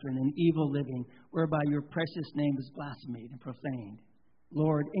false doctrine and evil living, whereby your precious name is blasphemed and profaned.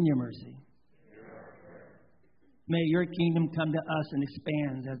 Lord, in your mercy. May your kingdom come to us and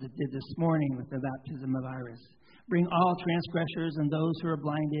expand as it did this morning with the baptism of Iris. Bring all transgressors and those who are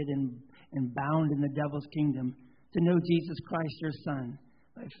blinded and bound in the devil's kingdom to know Jesus Christ, your Son,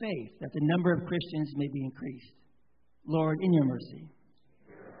 by faith, that the number of Christians may be increased. Lord, in your mercy.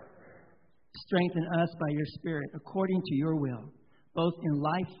 Strengthen us by your Spirit according to your will, both in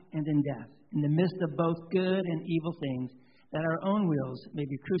life and in death, in the midst of both good and evil things, that our own wills may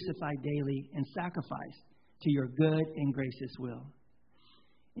be crucified daily and sacrificed to your good and gracious will.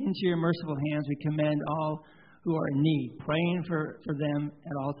 Into your merciful hands we commend all who are in need, praying for them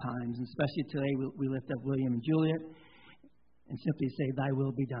at all times. And especially today we lift up William and Juliet and simply say, thy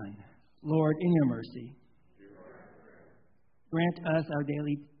will be done. Lord, in your mercy, grant us our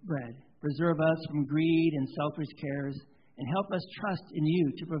daily bread. Preserve us from greed and selfish cares, and help us trust in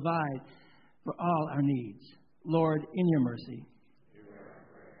you to provide for all our needs. Lord, in your mercy.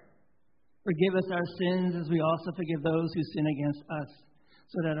 Forgive us our sins as we also forgive those who sin against us,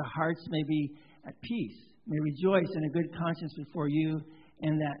 so that our hearts may be at peace, may rejoice in a good conscience before you,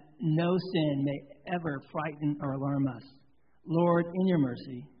 and that no sin may ever frighten or alarm us. Lord, in your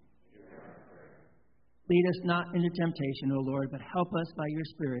mercy. Lead us not into temptation, O Lord, but help us by your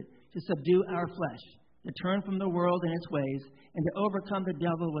Spirit to subdue our flesh, to turn from the world and its ways, and to overcome the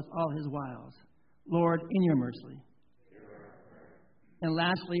devil with all his wiles. Lord, in your mercy. And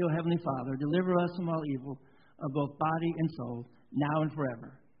lastly, O Heavenly Father, deliver us from all evil of both body and soul, now and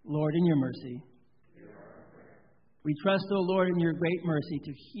forever. Lord, in your mercy. We trust, O Lord, in your great mercy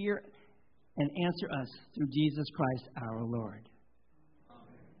to hear and answer us through Jesus Christ our Lord.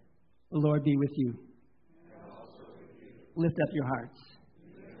 Amen. The Lord be with you. And also with you. Lift up your hearts.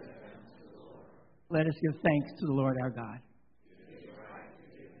 Let us give thanks to the Lord our God.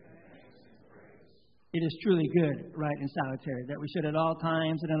 It is truly good, right, and salutary that we should at all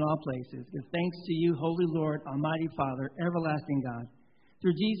times and in all places give thanks to you, Holy Lord, Almighty Father, everlasting God,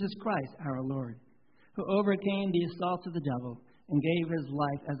 through Jesus Christ our Lord, who overcame the assaults of the devil and gave his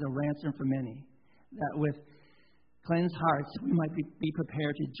life as a ransom for many, that with cleansed hearts we might be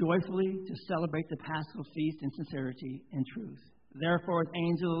prepared to joyfully to celebrate the Paschal feast in sincerity and truth. Therefore, with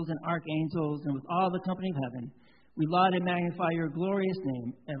angels and archangels and with all the company of heaven, we laud and magnify your glorious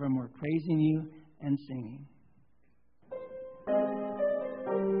name, evermore praising you and singing.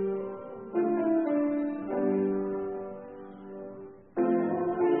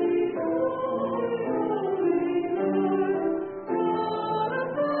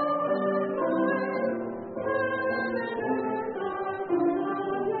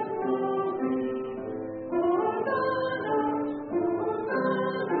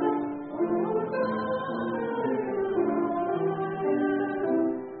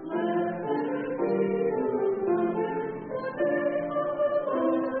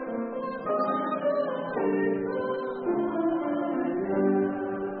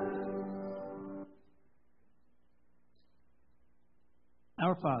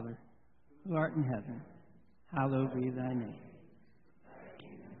 Our Father, who art in heaven, hallowed be thy name.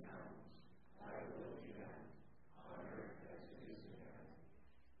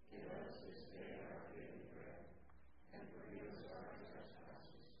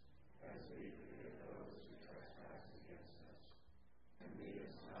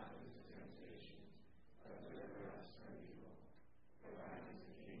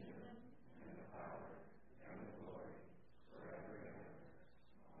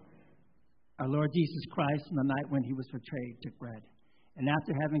 Our Lord Jesus Christ, on the night when he was betrayed, took bread. And after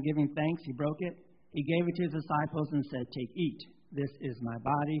having given thanks, he broke it. He gave it to his disciples and said, "Take, eat. This is my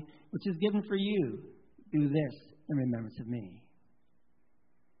body, which is given for you. Do this in remembrance of me."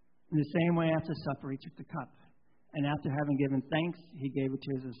 In the same way, after supper, he took the cup. And after having given thanks, he gave it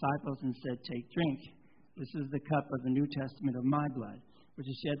to his disciples and said, "Take, drink. This is the cup of the New Testament of my blood, which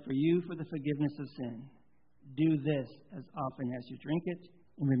is shed for you for the forgiveness of sin. Do this as often as you drink it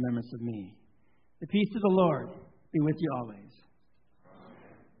in remembrance of me." The peace of the Lord be with you always.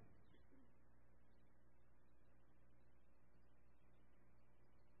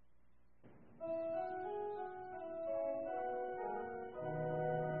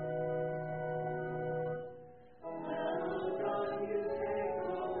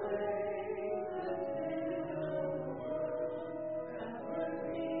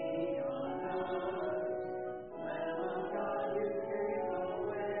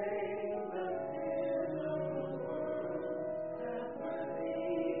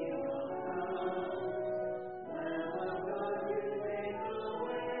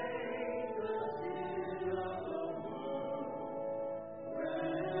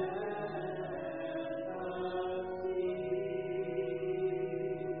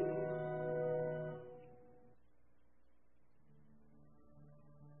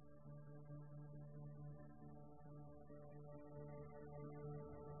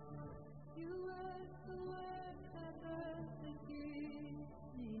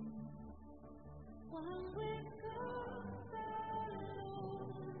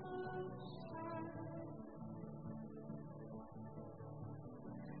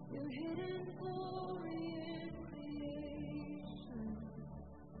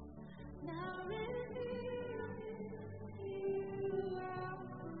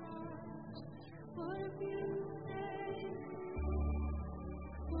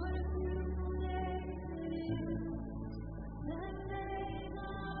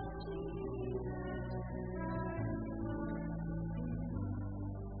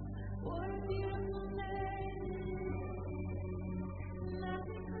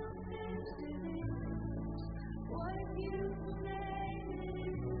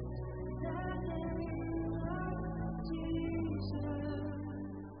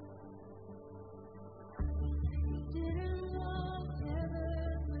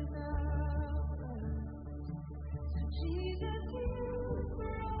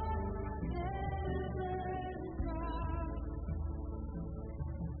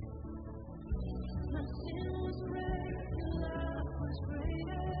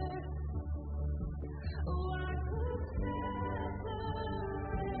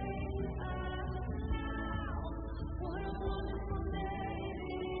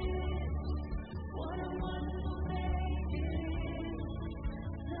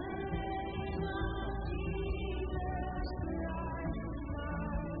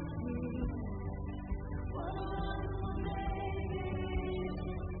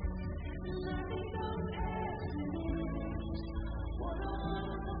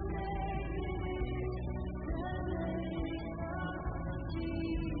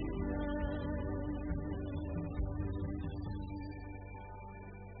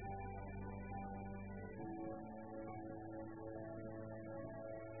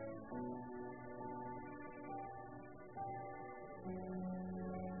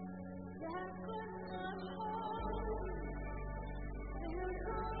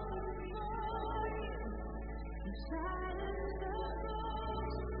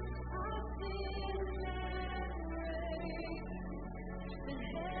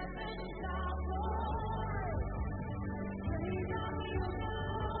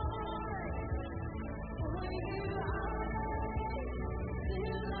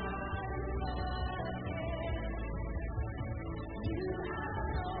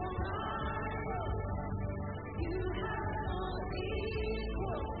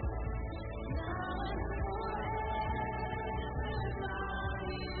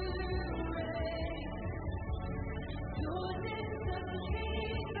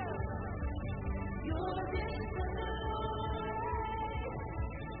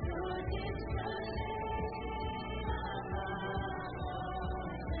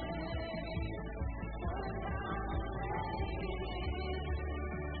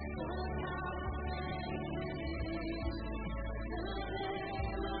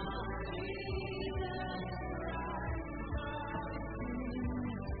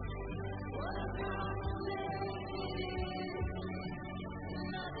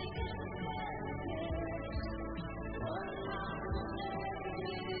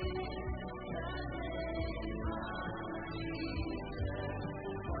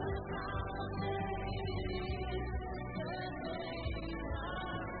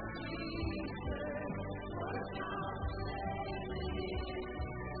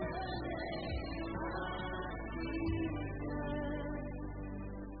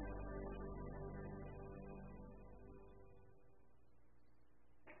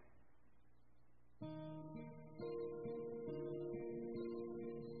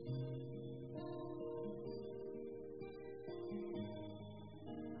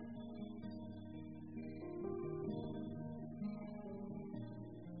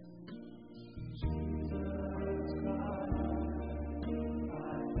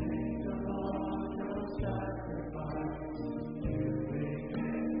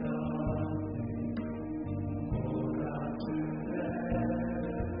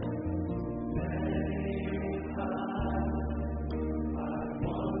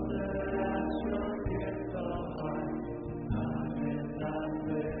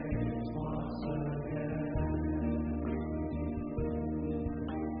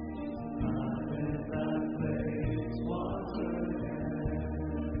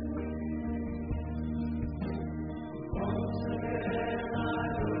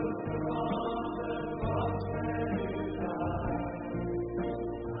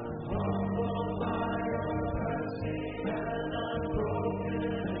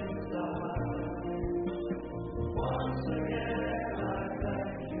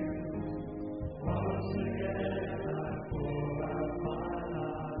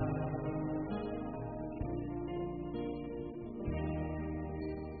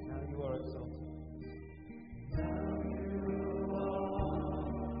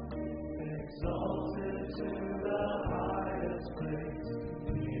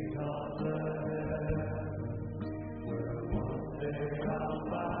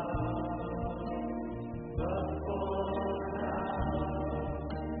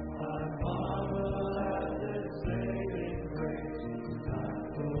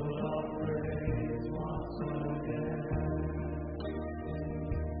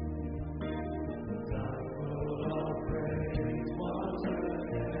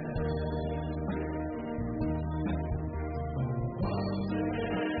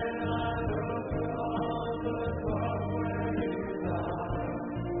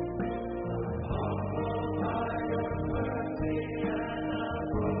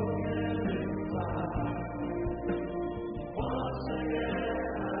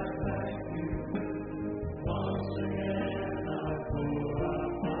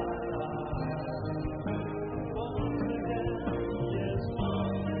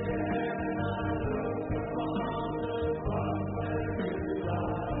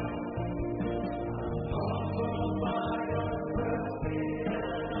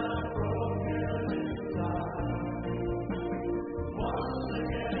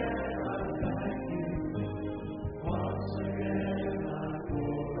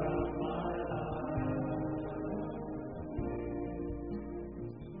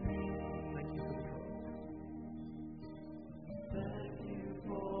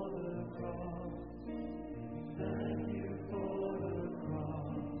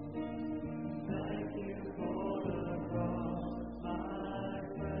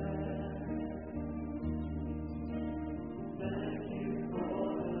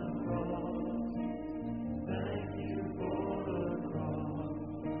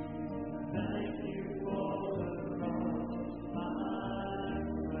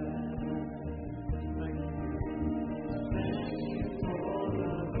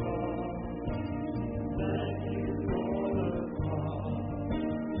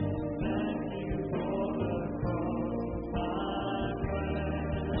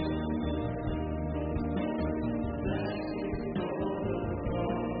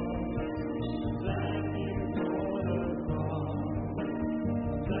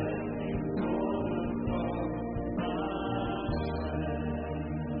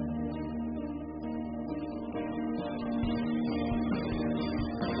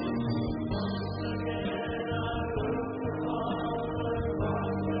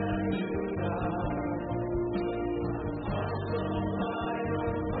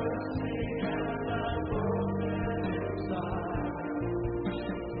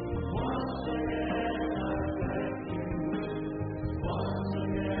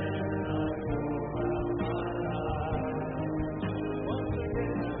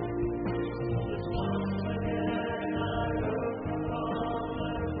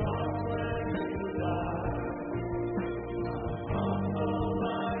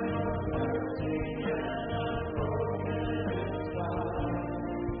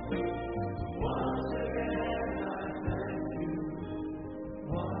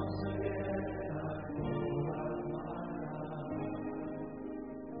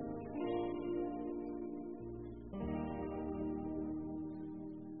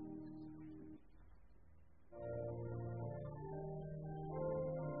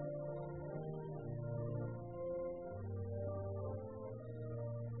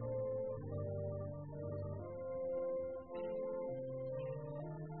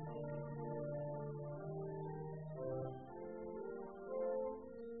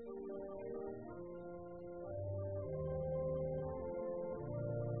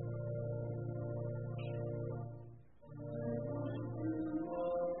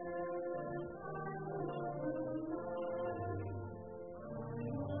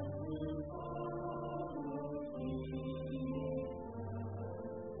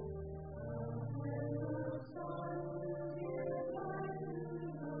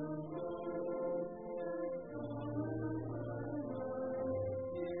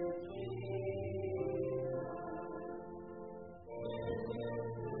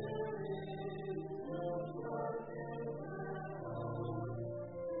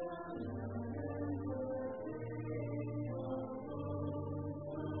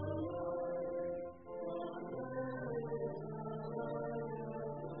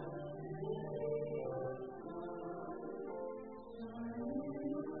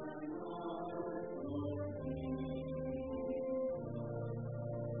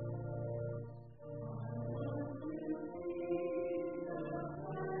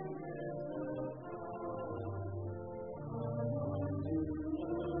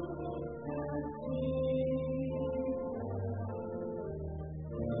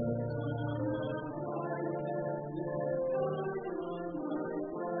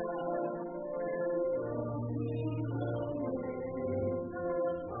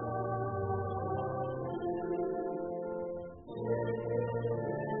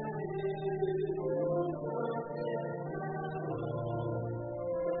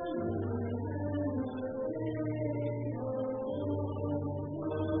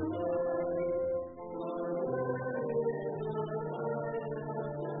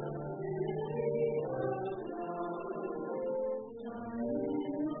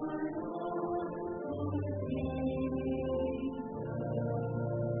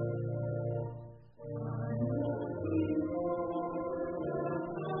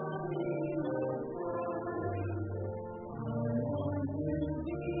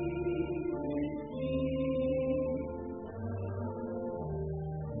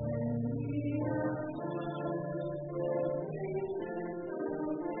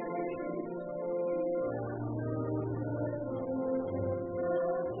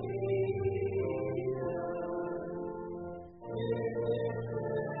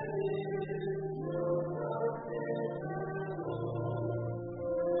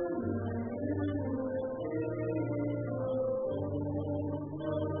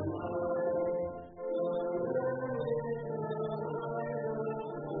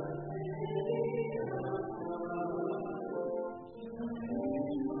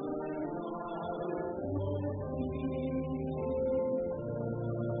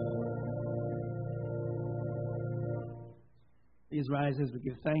 Please rise as we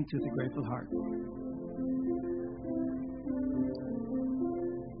give thanks with a grateful heart.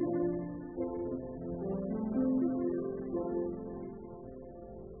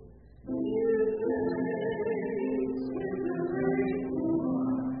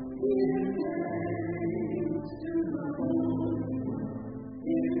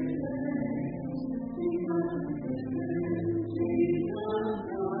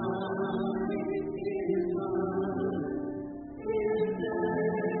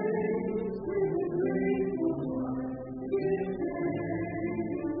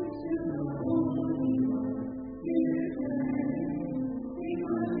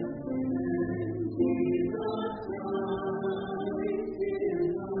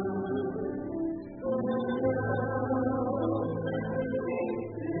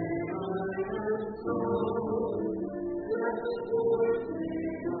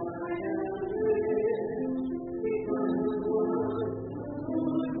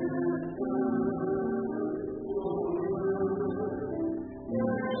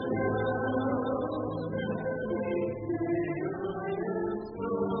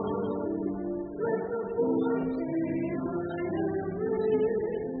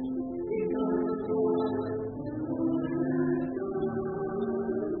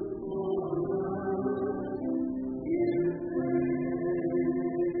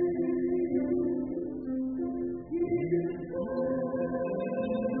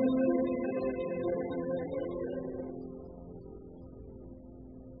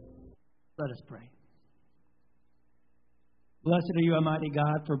 Let us pray. Blessed are you, Almighty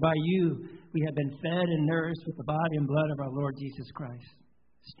God, for by you we have been fed and nourished with the body and blood of our Lord Jesus Christ.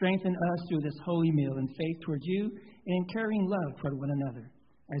 Strengthen us through this holy meal in faith towards you and in carrying love toward one another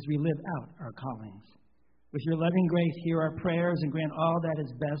as we live out our callings. With your loving grace, hear our prayers and grant all that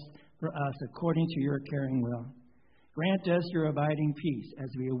is best for us according to your caring will. Grant us your abiding peace as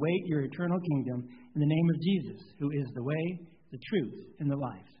we await your eternal kingdom in the name of Jesus, who is the way, the truth, and the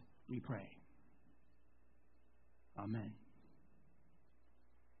life. We pray. Amen.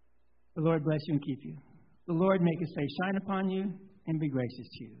 The Lord bless you and keep you. The Lord make his face shine upon you and be gracious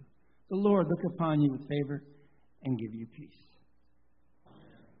to you. The Lord look upon you with favor and give you peace.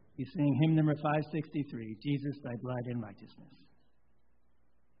 We sing hymn number 563, Jesus, thy blood and righteousness.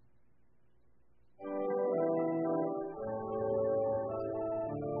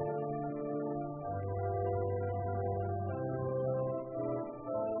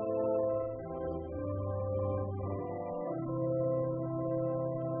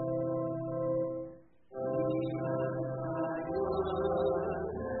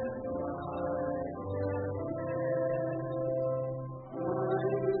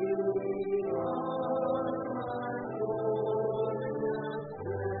 Oh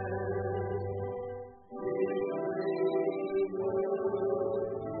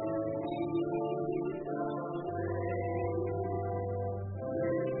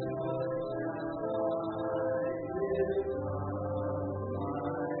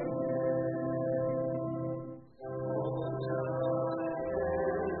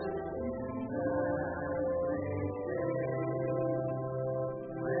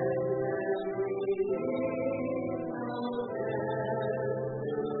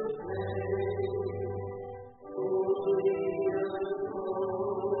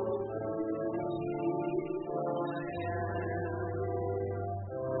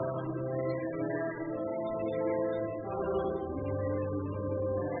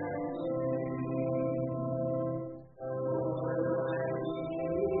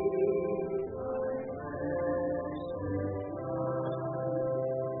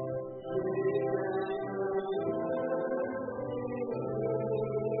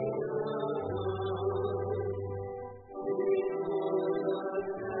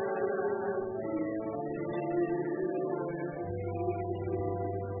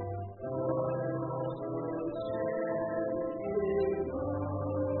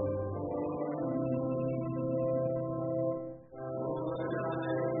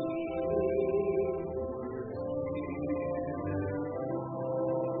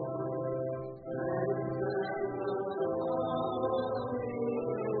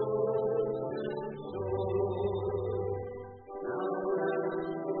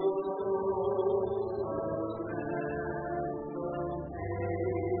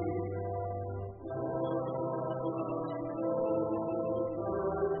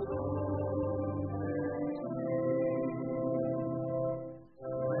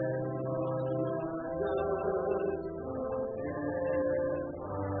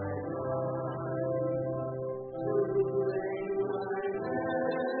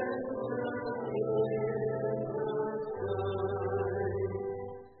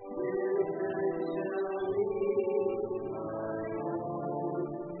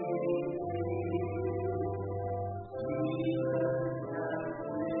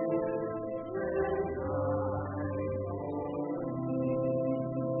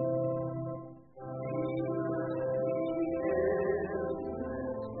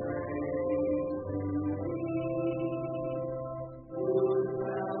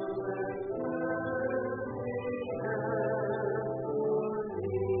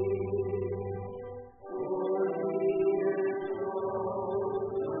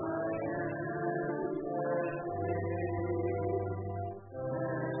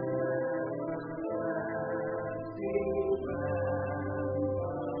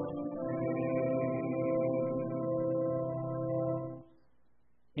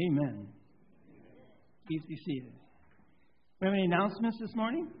Amen. Please be seated. We have any announcements this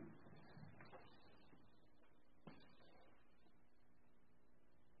morning?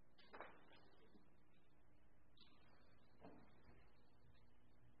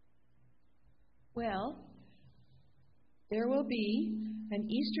 Well, there will be an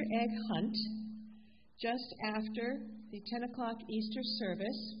Easter egg hunt just after the 10 o'clock Easter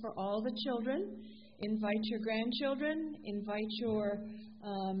service for all the children. Invite your grandchildren, invite your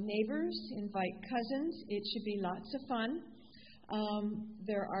neighbors, invite cousins. It should be lots of fun.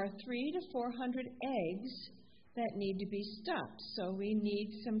 There are 300 to 400 eggs that need to be stuffed, so we need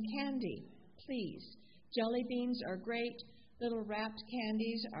some candy, please. Jelly beans are great. Little wrapped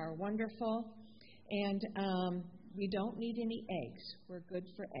candies are wonderful. And we don't need any eggs. We're good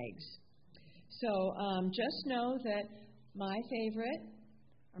for eggs. So just know that my favorite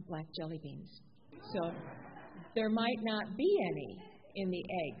are black jelly beans. So there might not be any in the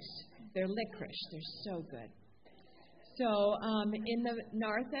eggs. They're licorice. They're so good. So in the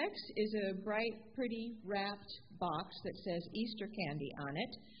narthex is a bright, pretty wrapped box that says Easter candy on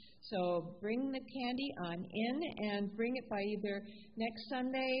it. So bring the candy on in and bring it by either next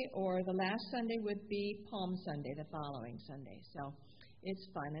Sunday or the last Sunday would be Palm Sunday, the following Sunday. So it's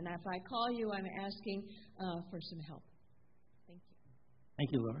fun. And if I call you, I'm asking for some help. Thank you.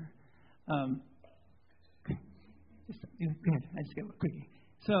 Thank you, Laura. Go ahead. I just got a quickie.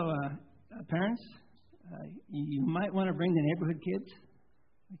 So parents, you might want to bring the neighborhood kids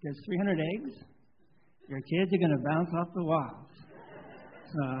because 300 eggs, your kids are going to bounce off the walls.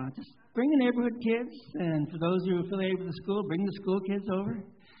 Just bring the neighborhood kids, and for those who are affiliated with the school, bring the school kids over.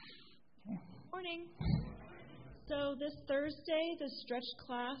 Okay. Morning. So this Thursday, the stretch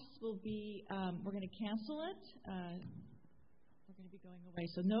class will be, we're going to cancel it. We're going to be going away.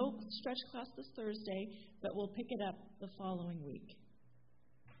 So no stretch class this Thursday, but we'll pick it up the following week.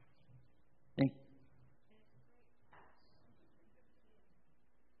 Thank you.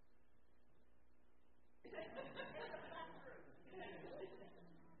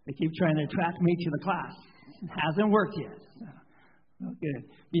 They keep trying to attract me to the class. It hasn't worked yet. So, oh, good.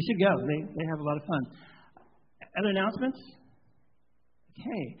 You should go. They have a lot of fun. Other announcements?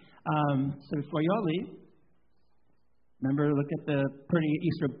 Okay. So before you all leave, remember, look at the pretty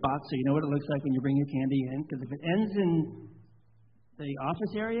Easter box so you know what it looks like when you bring your candy in. Because if it ends in the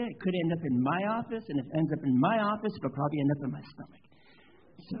office area, it could end up in my office. And if it ends up in my office, it'll probably end up in my stomach.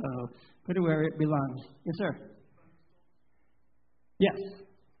 So put it where it belongs. Yes, sir. Yes.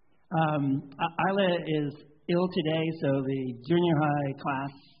 Isla is ill today, so the junior high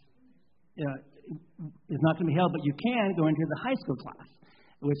class is not going to be held, but you can go into the high school class,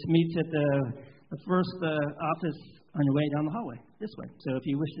 which meets at the first office on your way down the hallway, this way. So if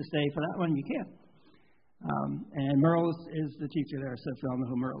you wish to stay for that one, you can. And Merle is the teacher there, so if you all know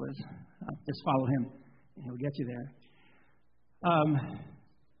who Merle is, just follow him, and he'll get you there.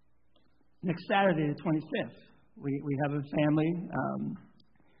 Next Saturday, the 25th, we have a family.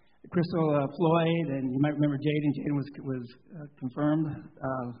 Crystal Floyd, and you might remember Jaden. Jaden was confirmed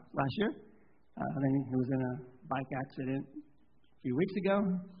last year. Then he was in a bike accident a few weeks ago,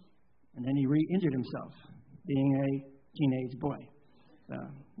 and then he re-injured himself, being a teenage boy.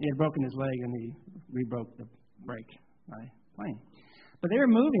 He had broken his leg, and he re-broke the brake by playing. But they're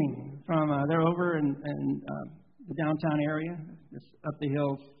moving from, they're over in the downtown area, just up the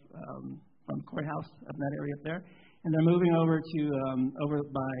hill from the courthouse, up in that area up there. And they're moving over to over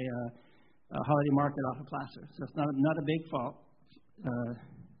by Holiday Market off of Placer. So it's not a big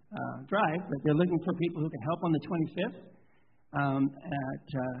drive, but they're looking for people who can help on the 25th at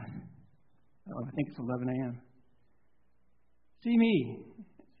I think it's 11 a.m. See me.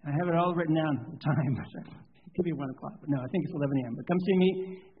 I have it all written down at the time. It could be 1 o'clock, but no, I think it's 11 a.m. But come see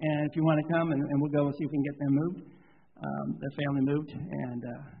me, and if you want to come, and we'll go and see if we can get them moved. Their family moved, and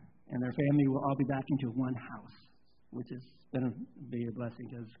their family will all be back into one house, which is going to be a blessing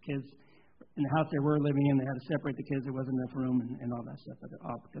because kids in the house they were living in, they had to separate the kids. There wasn't enough room and all that stuff, but they're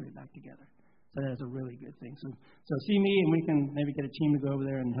all going to be back together. So that is a really good thing. So see me, and we can maybe get a team to go over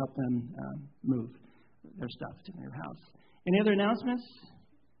there and help them move their stuff to their house. Any other announcements?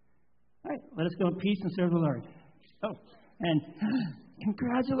 All right, let us go in peace and serve the Lord. Oh, and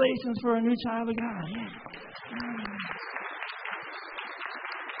congratulations for a new child of God. Yeah.